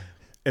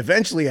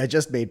 Eventually, I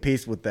just made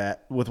peace with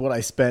what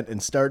I spent,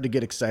 and started to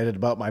get excited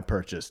about my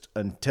purchase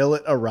until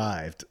it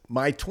arrived.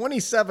 My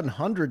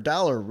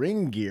 $2,700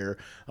 ring gear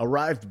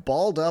arrived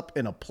balled up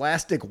in a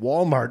plastic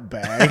Walmart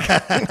bag,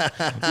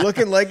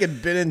 looking like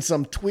it'd been in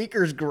some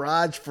tweaker's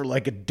garage for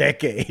like a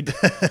decade.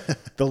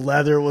 The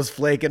leather was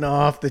flaking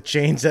off. The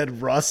chains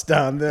had rust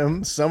on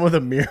them. Some of the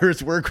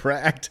mirrors were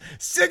cracked.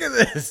 Sick of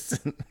this.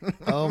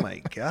 Oh my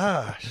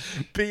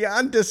gosh.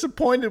 Beyond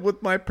disappointed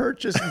with my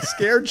purchase and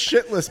scared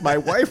shitless, my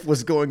wife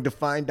was going to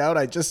find out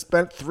I just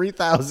spent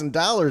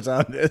 $3,000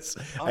 on this.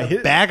 A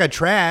bag of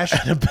trash.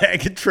 A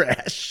bag of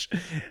trash.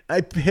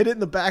 I hid it in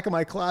the back of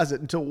my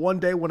closet until one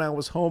day when I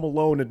was home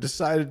alone and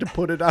decided to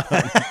put it on.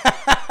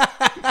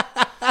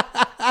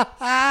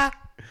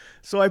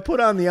 So I put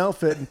on the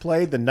outfit and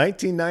played the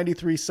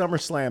 1993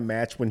 SummerSlam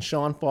match when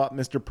Sean fought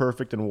Mr.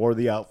 Perfect and wore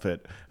the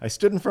outfit. I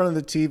stood in front of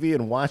the TV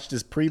and watched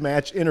his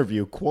pre-match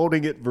interview,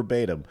 quoting it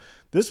verbatim.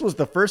 This was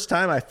the first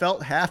time I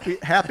felt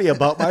happy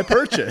about my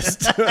purchase.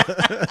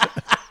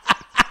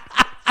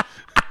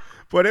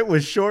 But it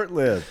was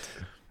short-lived.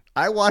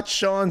 I watched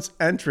Sean's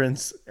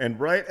entrance, and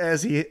right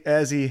as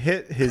he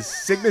hit his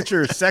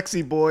signature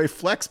sexy boy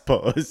flex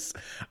pose,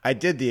 I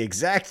did the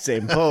exact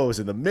same pose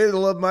in the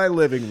middle of my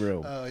living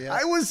room. Oh, yeah.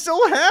 I was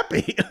so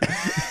happy.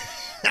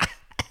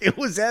 It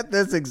was at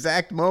this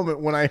exact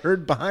moment when I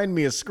heard behind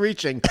me a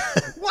screeching,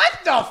 "What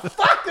the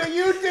fuck are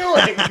you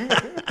doing?"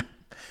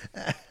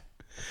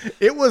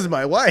 It was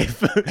my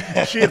wife.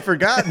 She had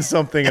forgotten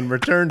something and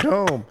returned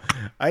home.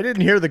 I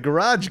didn't hear the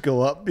garage go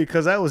up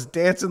because I was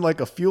dancing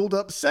like a fueled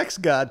up sex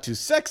god to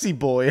Sexy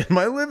Boy in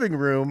my living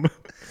room.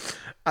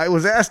 I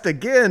was asked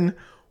again,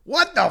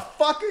 "What the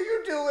fuck are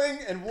you doing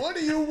and what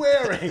are you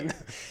wearing?"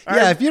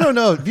 Yeah, if you don't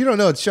know,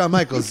 it's Shawn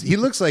Michaels. He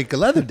looks like a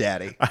leather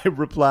daddy. I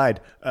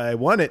replied, "I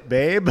want it,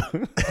 babe."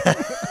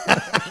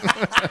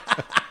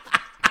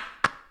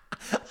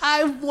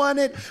 I won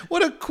it.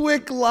 What a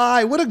quick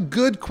lie. What a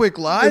good quick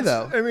lie,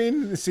 though. I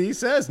mean, see, he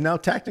says, now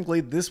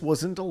technically this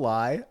wasn't a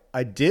lie.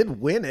 I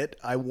did win it.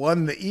 I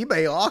won the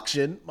eBay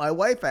auction. My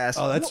wife asked,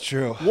 "Oh, that's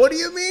true. What do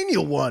you mean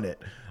you won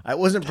it?" I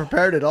wasn't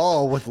prepared at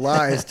all with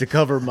lies to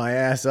cover my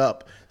ass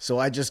up. So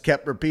I just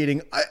kept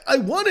repeating, I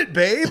won it,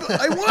 babe.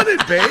 I won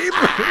it, babe.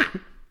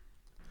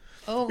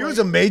 It was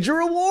a major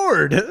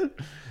award.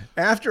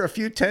 After a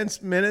few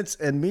tense minutes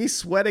and me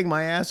sweating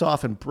my ass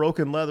off in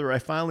broken leather, I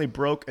finally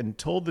broke and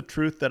told the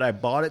truth that I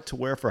bought it to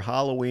wear for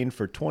Halloween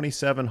for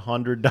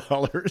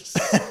 $2,700.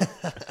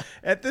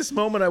 At this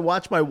moment, I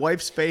watched my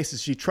wife's face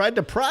as she tried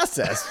to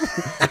process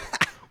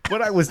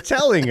what I was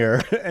telling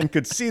her and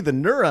could see the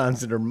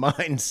neurons in her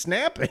mind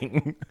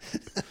snapping.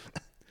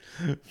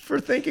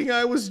 From thinking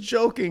I was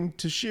joking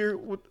to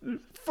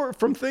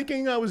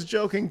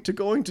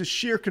going to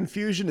sheer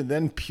confusion and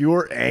then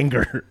pure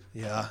anger.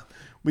 Yeah.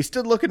 We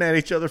stood looking at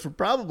each other for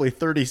probably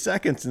 30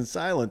 seconds in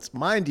silence.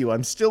 Mind you,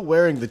 I'm still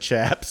wearing the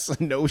chaps,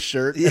 no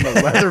shirt, and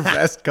a leather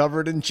vest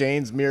covered in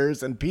chains,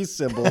 mirrors, and peace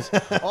symbols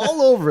all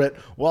over it,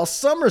 while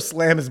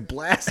SummerSlam is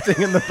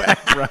blasting in the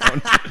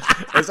background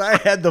as I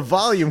had the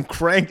volume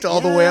cranked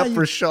all the way up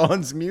for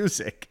Sean's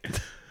music.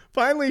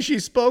 Finally, she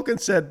spoke and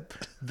said,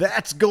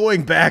 "That's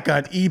going back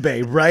on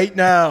eBay right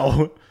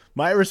now."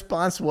 My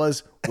response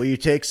was, "Will you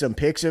take some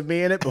pics of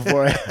me in it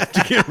before I have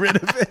to get rid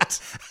of it?"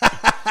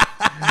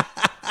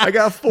 I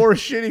got 4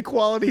 shitty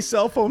quality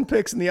cell phone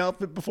pics in the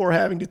outfit before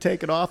having to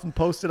take it off and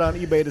post it on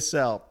eBay to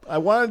sell. I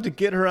wanted to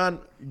get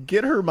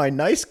her my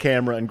nice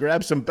camera and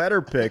grab some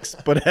better pics,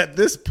 but at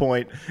this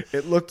point,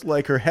 it looked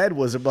like her head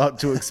was about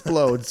to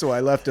explode, so I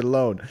left it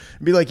alone.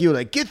 Be like you,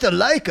 like, get the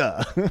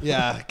Leica.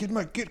 Yeah,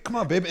 come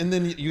on, babe. And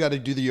then you got to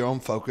do your own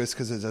focus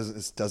because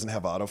it doesn't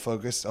have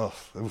autofocus. Oh,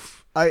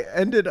 oof. I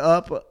ended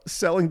up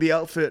selling the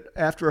outfit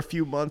after a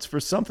few months for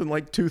something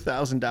like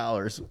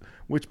 $2,000,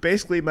 which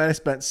basically meant I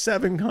spent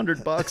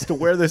 $700 $500 to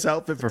wear this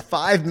outfit for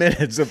 5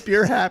 minutes of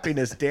pure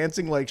happiness,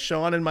 dancing like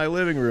Sean in my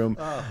living room.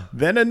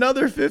 Then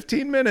another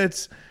 15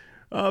 minutes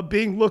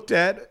being looked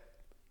at.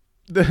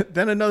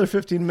 Then another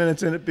 15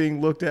 minutes in it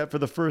being looked at for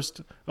the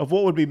first of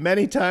what would be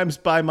many times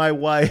by my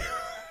wife.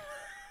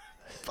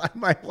 By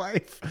my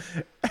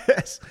wife.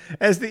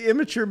 As the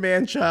immature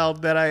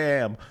man-child that I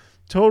am.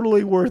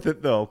 Totally worth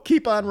it, though.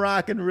 Keep on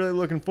rocking. Really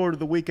looking forward to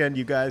the weekend,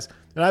 you guys.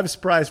 And I have a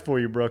surprise for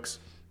you, Brooks.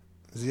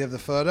 Does he have the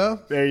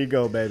photo? There you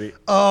go, baby.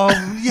 Oh,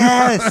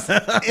 yes.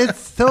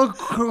 It's so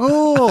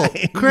cool.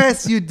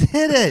 Chris, you did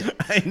it.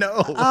 I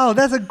know. Oh,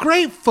 that's a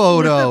great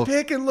photo. With the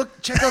pic and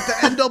look, check out the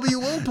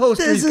NWO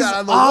poster he's got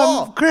on the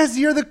wall. Chris,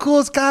 you're the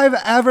coolest guy I've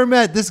ever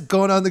met. This is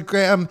going on the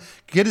gram.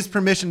 Get his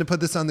permission to put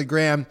this on the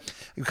gram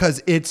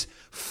because it's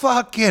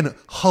fucking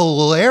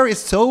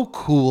hilarious. So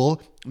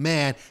cool.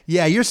 Man,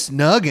 yeah, you're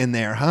snug in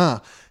there, huh?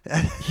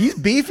 He's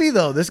beefy,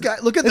 though. This guy,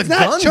 look at the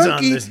not guns chunky.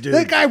 on this dude.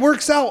 That guy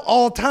works out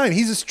all the time.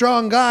 He's a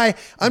strong guy.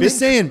 I'm just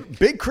saying.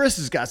 Big Chris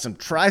has got some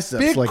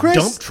triceps like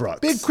dump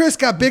trucks. Big Chris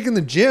got big in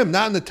the gym,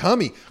 not in the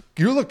tummy.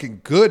 You're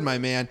looking good, my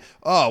man.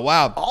 Oh,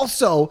 wow.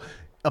 Also,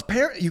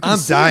 apparently, you can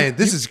see, dying.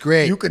 This is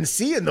great. You can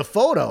see in the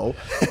photo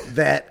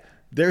that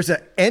there's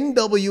an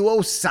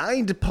NWO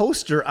signed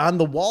poster on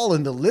the wall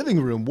in the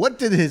living room. What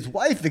did his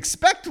wife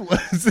expect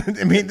was?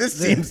 I mean, this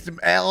seems to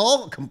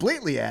all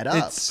completely add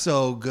up. It's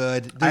so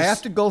good. I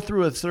have to go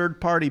through a third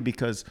party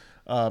because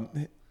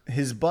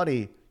his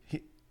buddy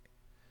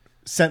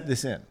sent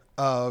this in.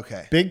 Oh,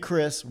 okay. Big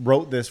Chris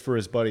wrote this for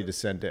his buddy to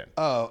send in.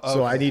 Oh, okay.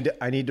 So I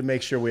need to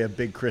make sure we have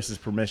Big Chris's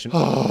permission.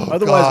 Oh,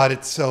 otherwise, God,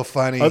 it's so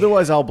funny.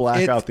 Otherwise, I'll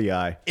black out the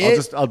eye.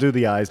 I'll do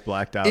the eyes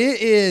blacked out.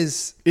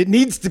 It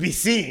needs to be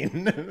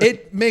seen.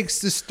 It makes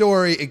the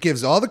story. It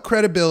gives all the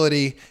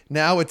credibility.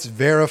 Now it's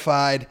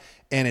verified.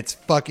 And it's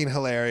fucking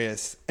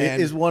hilarious.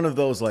 It is one of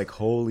those like,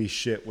 holy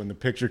shit, when the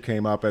picture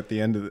came up at the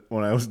end of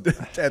when I was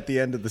at the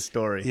end of the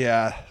story.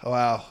 Yeah.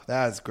 Wow.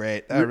 That was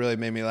great. That really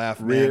made me laugh.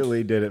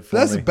 Really did it for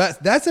me.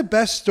 That's the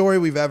best story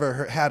we've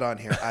ever had on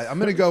here. I'm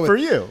going to go with for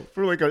you.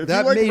 For like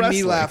that made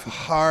me laugh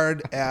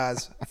hard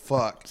as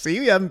fuck. See,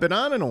 you haven't been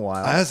on in a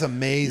while. That's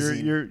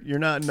amazing. You're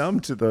not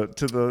numb to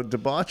the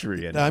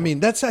debauchery anymore. I mean,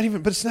 that's not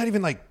even. But it's not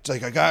even like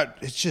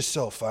it's just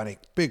so funny.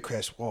 Big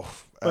Chris. Whoa.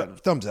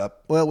 Thumbs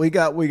up. Well, we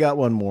got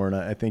one more, and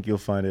I think you'll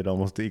find it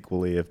almost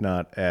equally, if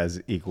not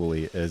as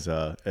equally as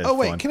oh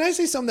wait, fun. Can I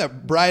say something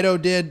that Brido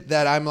did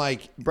that I'm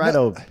like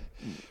Brido?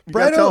 You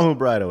gotta tell who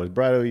Brido is.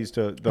 Brido used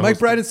to Mike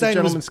Bridenstine, the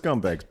Gentleman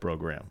Scumbags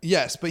program.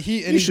 Yes, but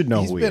you should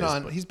know who he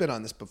is. He's been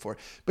on this before,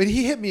 but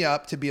he hit me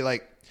up to be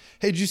like,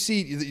 "Hey, did you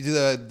see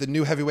the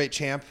new heavyweight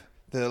champ?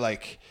 The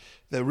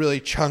really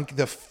chunk,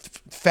 the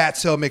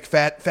Fatso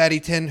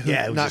McFattyton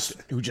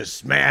who just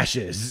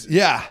smashes."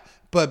 Yeah.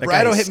 But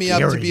Brido hit me up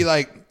to be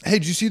like, "Hey,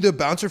 did you see the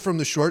bouncer from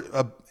the short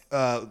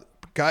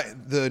guy?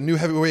 The new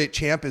heavyweight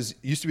champ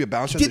used to be a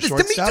bouncer in the shortstop."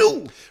 Did this to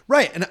me too.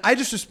 Right, and I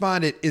just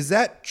responded, "Is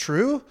that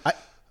true?"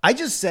 I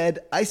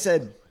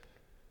said,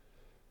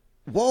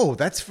 "Whoa,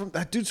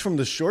 that dude's from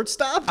the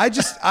shortstop." I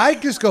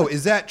just go,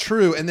 "Is that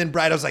true?" And then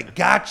Brido's like,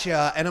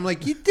 "Gotcha," and I'm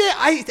like, "You did?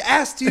 I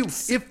asked you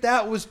if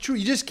that was true.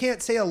 You just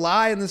can't say a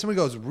lie." And then someone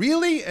goes,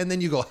 "Really?" And then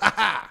you go, "Ha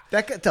ha."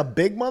 That's a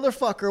big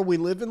motherfucker. We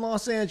live in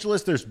Los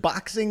Angeles. There's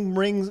boxing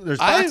rings. There's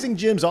boxing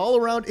gyms all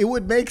around. It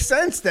would make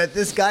sense that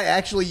this guy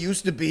actually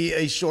used to be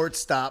a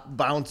shortstop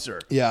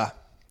bouncer. Yeah.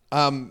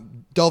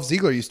 Dolph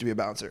Ziggler used to be a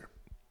bouncer.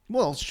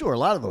 Well, sure. A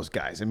lot of those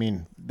guys. I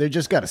mean, they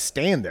just got to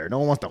stand there. No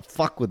one wants to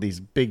fuck with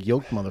these big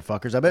yoked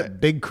motherfuckers. I bet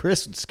Big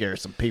Chris would scare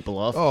some people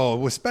off.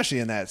 Oh, especially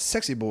in that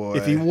sexy boy.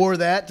 If he wore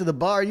that to the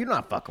bar, you're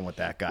not fucking with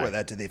that guy. Wore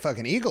that to the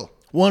fucking Eagle.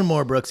 One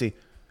more, Brooksy.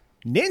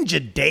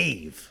 Ninja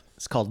Dave.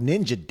 It's called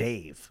Ninja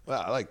Dave.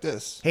 Wow, I like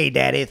this. Hey,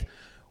 Daddy.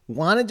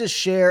 Wanted to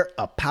share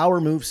a power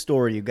move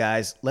story, you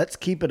guys. Let's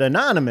keep it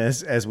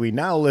anonymous as we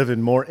now live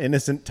in more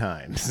innocent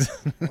times.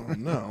 Oh,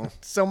 no.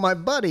 So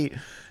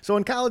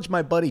in college,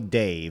 my buddy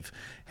Dave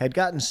had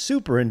gotten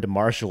super into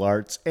martial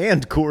arts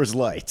and Coors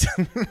Light.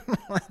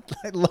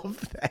 I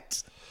love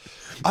that.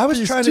 I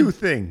was trying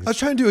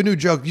to do a new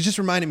joke. You just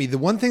reminded me. The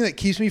one thing that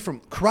keeps me from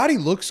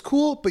karate looks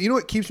cool, but you know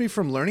what keeps me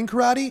from learning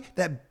karate?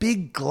 That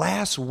big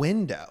glass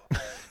window.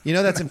 You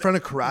know, that's in front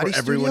of karate where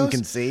everyone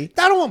can see.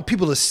 I don't want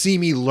people to see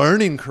me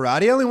learning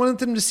karate. I only want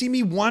them to see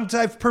me once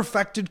I've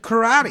perfected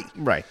karate.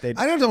 Right.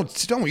 I got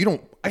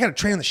to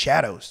train in the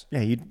shadows.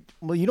 Yeah. You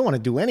don't want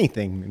to do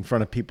anything in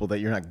front of people that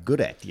you're not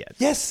good at yet.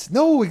 Yes.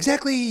 No,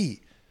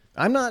 exactly.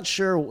 I'm not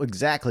sure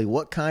exactly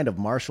what kind of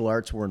martial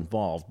arts were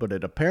involved, but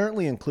it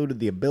apparently included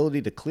the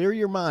ability to clear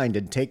your mind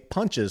and take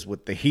punches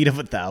with the heat of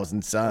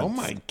 1,000 suns. Oh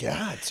my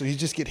God. So you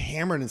just get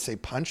hammered and say,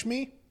 "Punch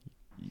me"?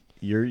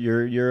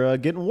 You're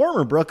getting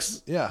warmer,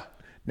 Brooks. Yeah.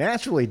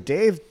 Naturally,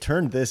 Dave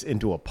turned this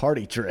into a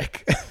party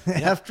trick.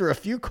 After a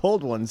few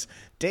cold ones,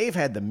 Dave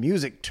had the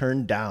music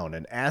turned down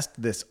and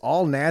asked this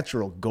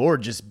all-natural,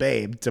 gorgeous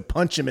babe to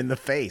punch him in the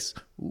face.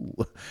 Ooh.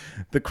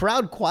 The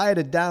crowd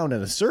quieted down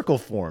and a circle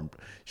formed.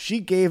 She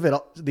gave it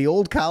the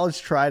old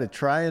college try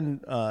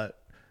and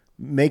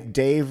make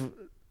Dave,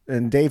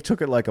 and Dave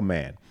took it like a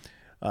man.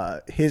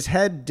 His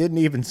head didn't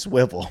even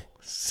swivel.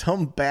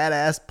 Some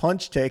badass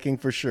punch taking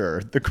for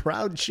sure. The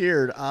crowd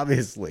cheered,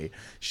 obviously.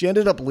 She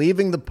ended up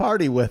leaving the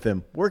party with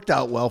him. Worked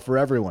out well for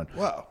everyone.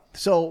 Wow.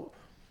 So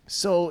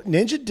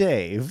Ninja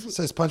Dave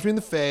says, punch me in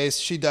the face.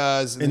 She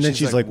does. And then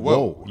she's like,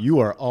 whoa, you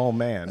are all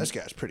man. This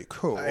guy's pretty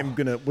cool.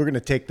 We're going to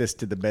take this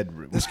to the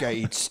bedroom. This guy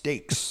eats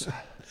steaks.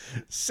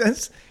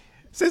 Since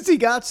he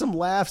got some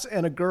laughs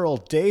and a girl,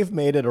 Dave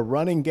made it a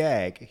running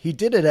gag. He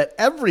did it at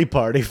every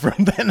party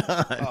from then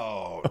on.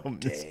 Oh,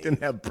 Dave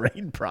didn't have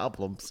brain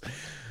problems.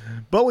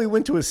 But we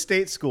went to a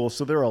state school,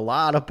 so there were a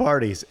lot of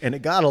parties, and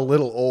it got a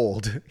little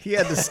old. He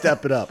had to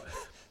step it up.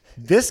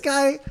 This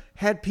guy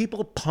had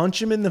people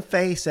punch him in the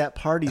face at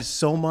parties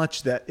so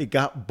much that it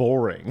got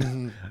boring.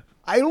 Mm-hmm.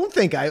 I don't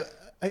think I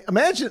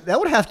imagine that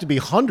would have to be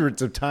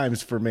hundreds of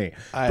times for me.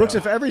 Brooks,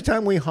 if every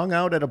time we hung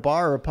out at a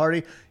bar or a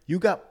party, you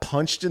got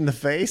punched in the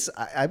face,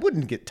 I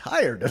wouldn't get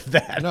tired of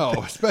that. No,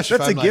 especially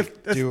that's if I'm gift.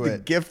 Like, that's do the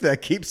it. gift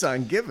that keeps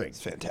on giving.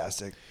 It's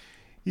fantastic.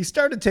 He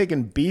started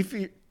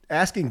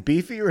asking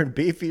beefier and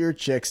beefier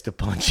chicks to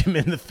punch him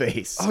in the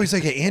face. Oh, he's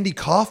like an Andy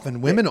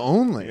Kaufman, women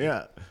only.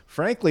 Yeah.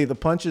 Frankly, the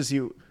punches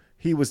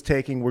he was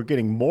taking were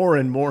getting more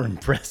and more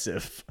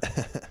impressive.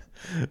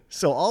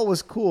 So all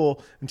was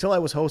cool until I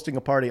was hosting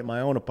a party at my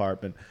own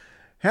apartment.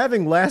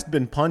 Having last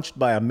been punched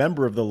by a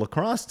member of the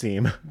lacrosse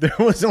team, there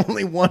was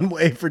only one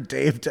way for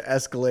Dave to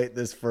escalate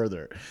this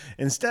further.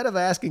 Instead of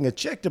asking a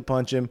chick to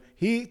punch him,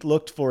 he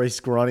looked for a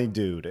scrawny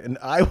dude, and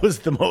I was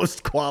the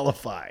most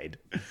qualified.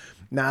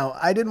 Now,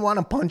 I didn't want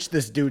to punch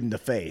this dude in the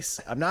face.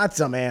 I'm not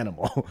some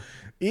animal.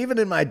 Even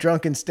in my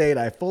drunken state,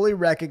 I fully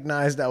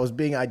recognized I was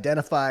being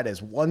identified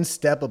as one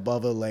step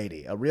above a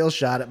lady. A real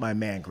shot at my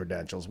man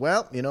credentials.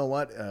 Well, you know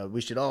what?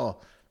 We should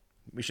all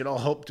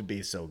hope to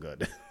be so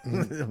good.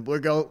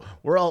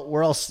 We're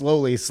all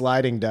slowly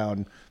sliding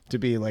down to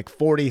be like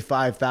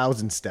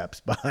 45,000 steps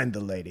behind the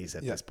ladies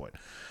at this point.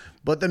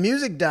 But the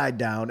music died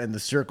down and the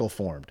circle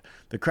formed.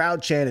 The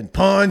crowd chanted,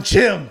 "Punch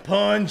him!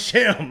 Punch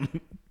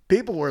him!"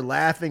 People were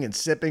laughing and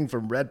sipping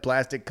from red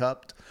plastic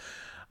cups.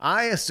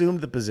 I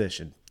assumed the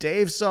position.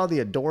 Dave saw the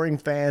adoring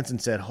fans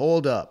and said,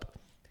 "Hold up."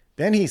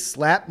 Then he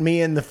slapped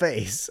me in the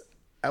face.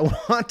 "I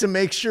want to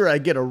make sure I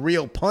get a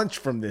real punch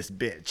from this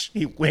bitch."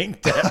 He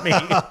winked at me.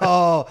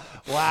 Oh,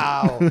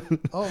 wow.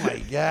 Oh, my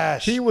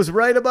gosh. He was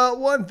right about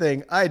one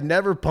thing. I'd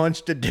never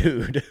punched a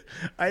dude.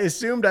 I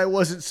assumed I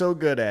wasn't so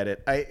good at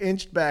it. I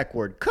inched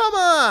backward. "Come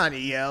on,"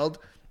 he yelled.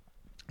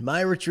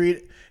 My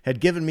retreat had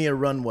given me a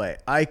runway.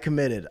 I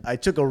committed. I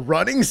took a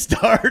running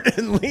start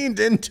and leaned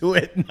into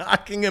it,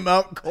 knocking him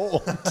out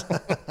cold.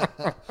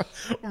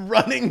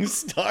 Running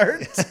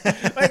start?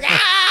 Like,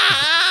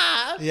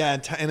 ah! Yeah,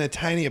 in a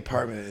tiny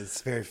apartment.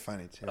 It's very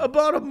funny, too.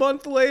 About a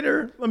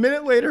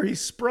minute later, he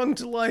sprung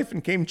to life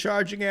and came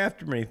charging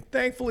after me.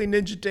 Thankfully,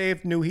 Ninja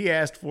Dave knew he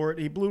asked for it.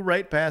 He blew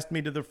right past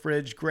me to the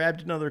fridge,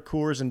 grabbed another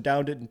Coors, and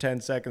downed it in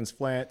 10 seconds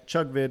flat.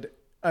 Chugvid.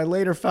 I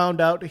later found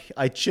out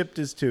I chipped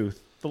his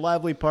tooth. The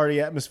lively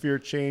party atmosphere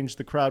changed,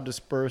 the crowd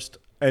dispersed,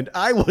 and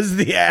I was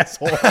the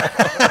asshole.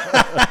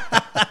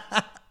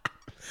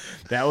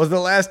 That was the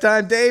last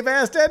time Dave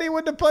asked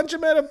anyone to punch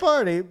him at a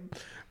party,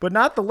 but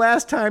not the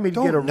last time he'd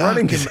get a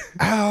running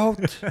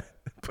out.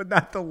 But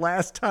not the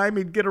last time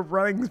he'd get a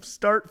running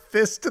start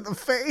fist to the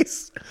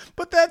face.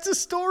 But that's a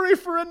story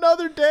for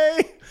another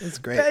day. It's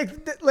great.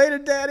 Later,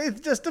 Daddy,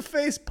 it's just a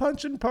face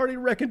punching party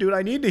wrecking dude.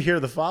 I need to hear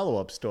the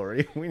follow-up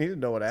story. We need to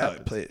know what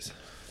happened. Oh, please.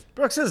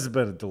 Brooks, this has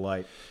been a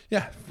delight.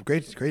 Yeah,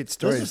 great stories.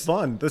 This is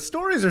fun. The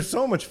stories are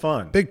so much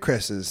fun. Big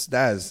Chris's,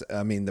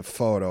 the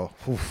photo.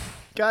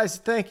 Oof. Guys,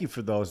 thank you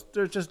for those.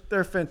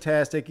 They're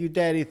fantastic. You,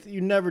 Daddy,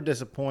 you never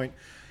disappoint.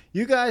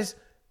 You guys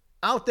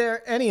out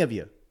there, any of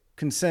you,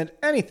 can send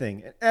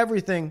anything and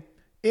everything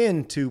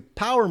into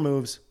Power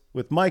Moves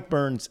with Mike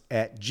Burns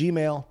at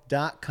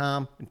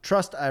gmail.com. And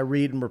trust I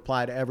read and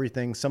reply to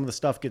everything. Some of the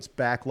stuff gets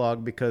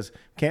backlogged because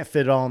can't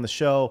fit it all in the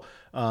show.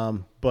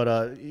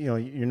 But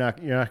you're not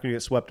going to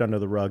get swept under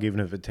the rug, even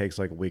if it takes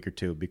like a week or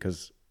two,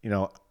 because,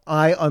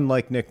 I,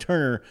 unlike Nick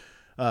Turner,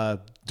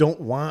 don't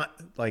want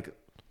like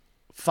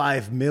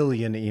 5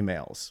 million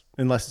emails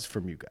unless it's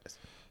from you guys.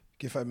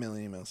 Get 5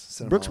 million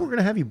emails. Brooks, we're going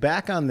to have you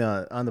back on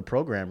the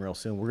program real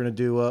soon. We're going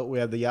to do, we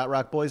have the Yacht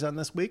Rock Boys on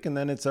this week, and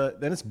then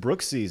it's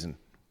Brooks season.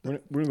 We're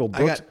going to go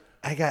Brooks.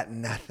 I got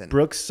nothing.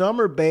 Brooks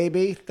Summer,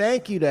 baby.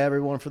 Thank you to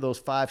everyone for those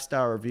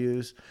 5-star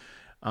reviews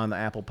on the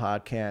Apple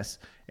Podcasts.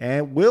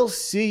 And we'll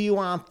see you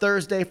on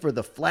Thursday for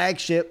the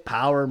flagship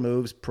Power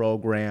Moves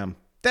program.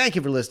 Thank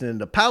you for listening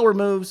to Power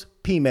Moves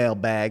P-Mail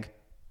Bag.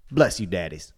 Bless you, daddies.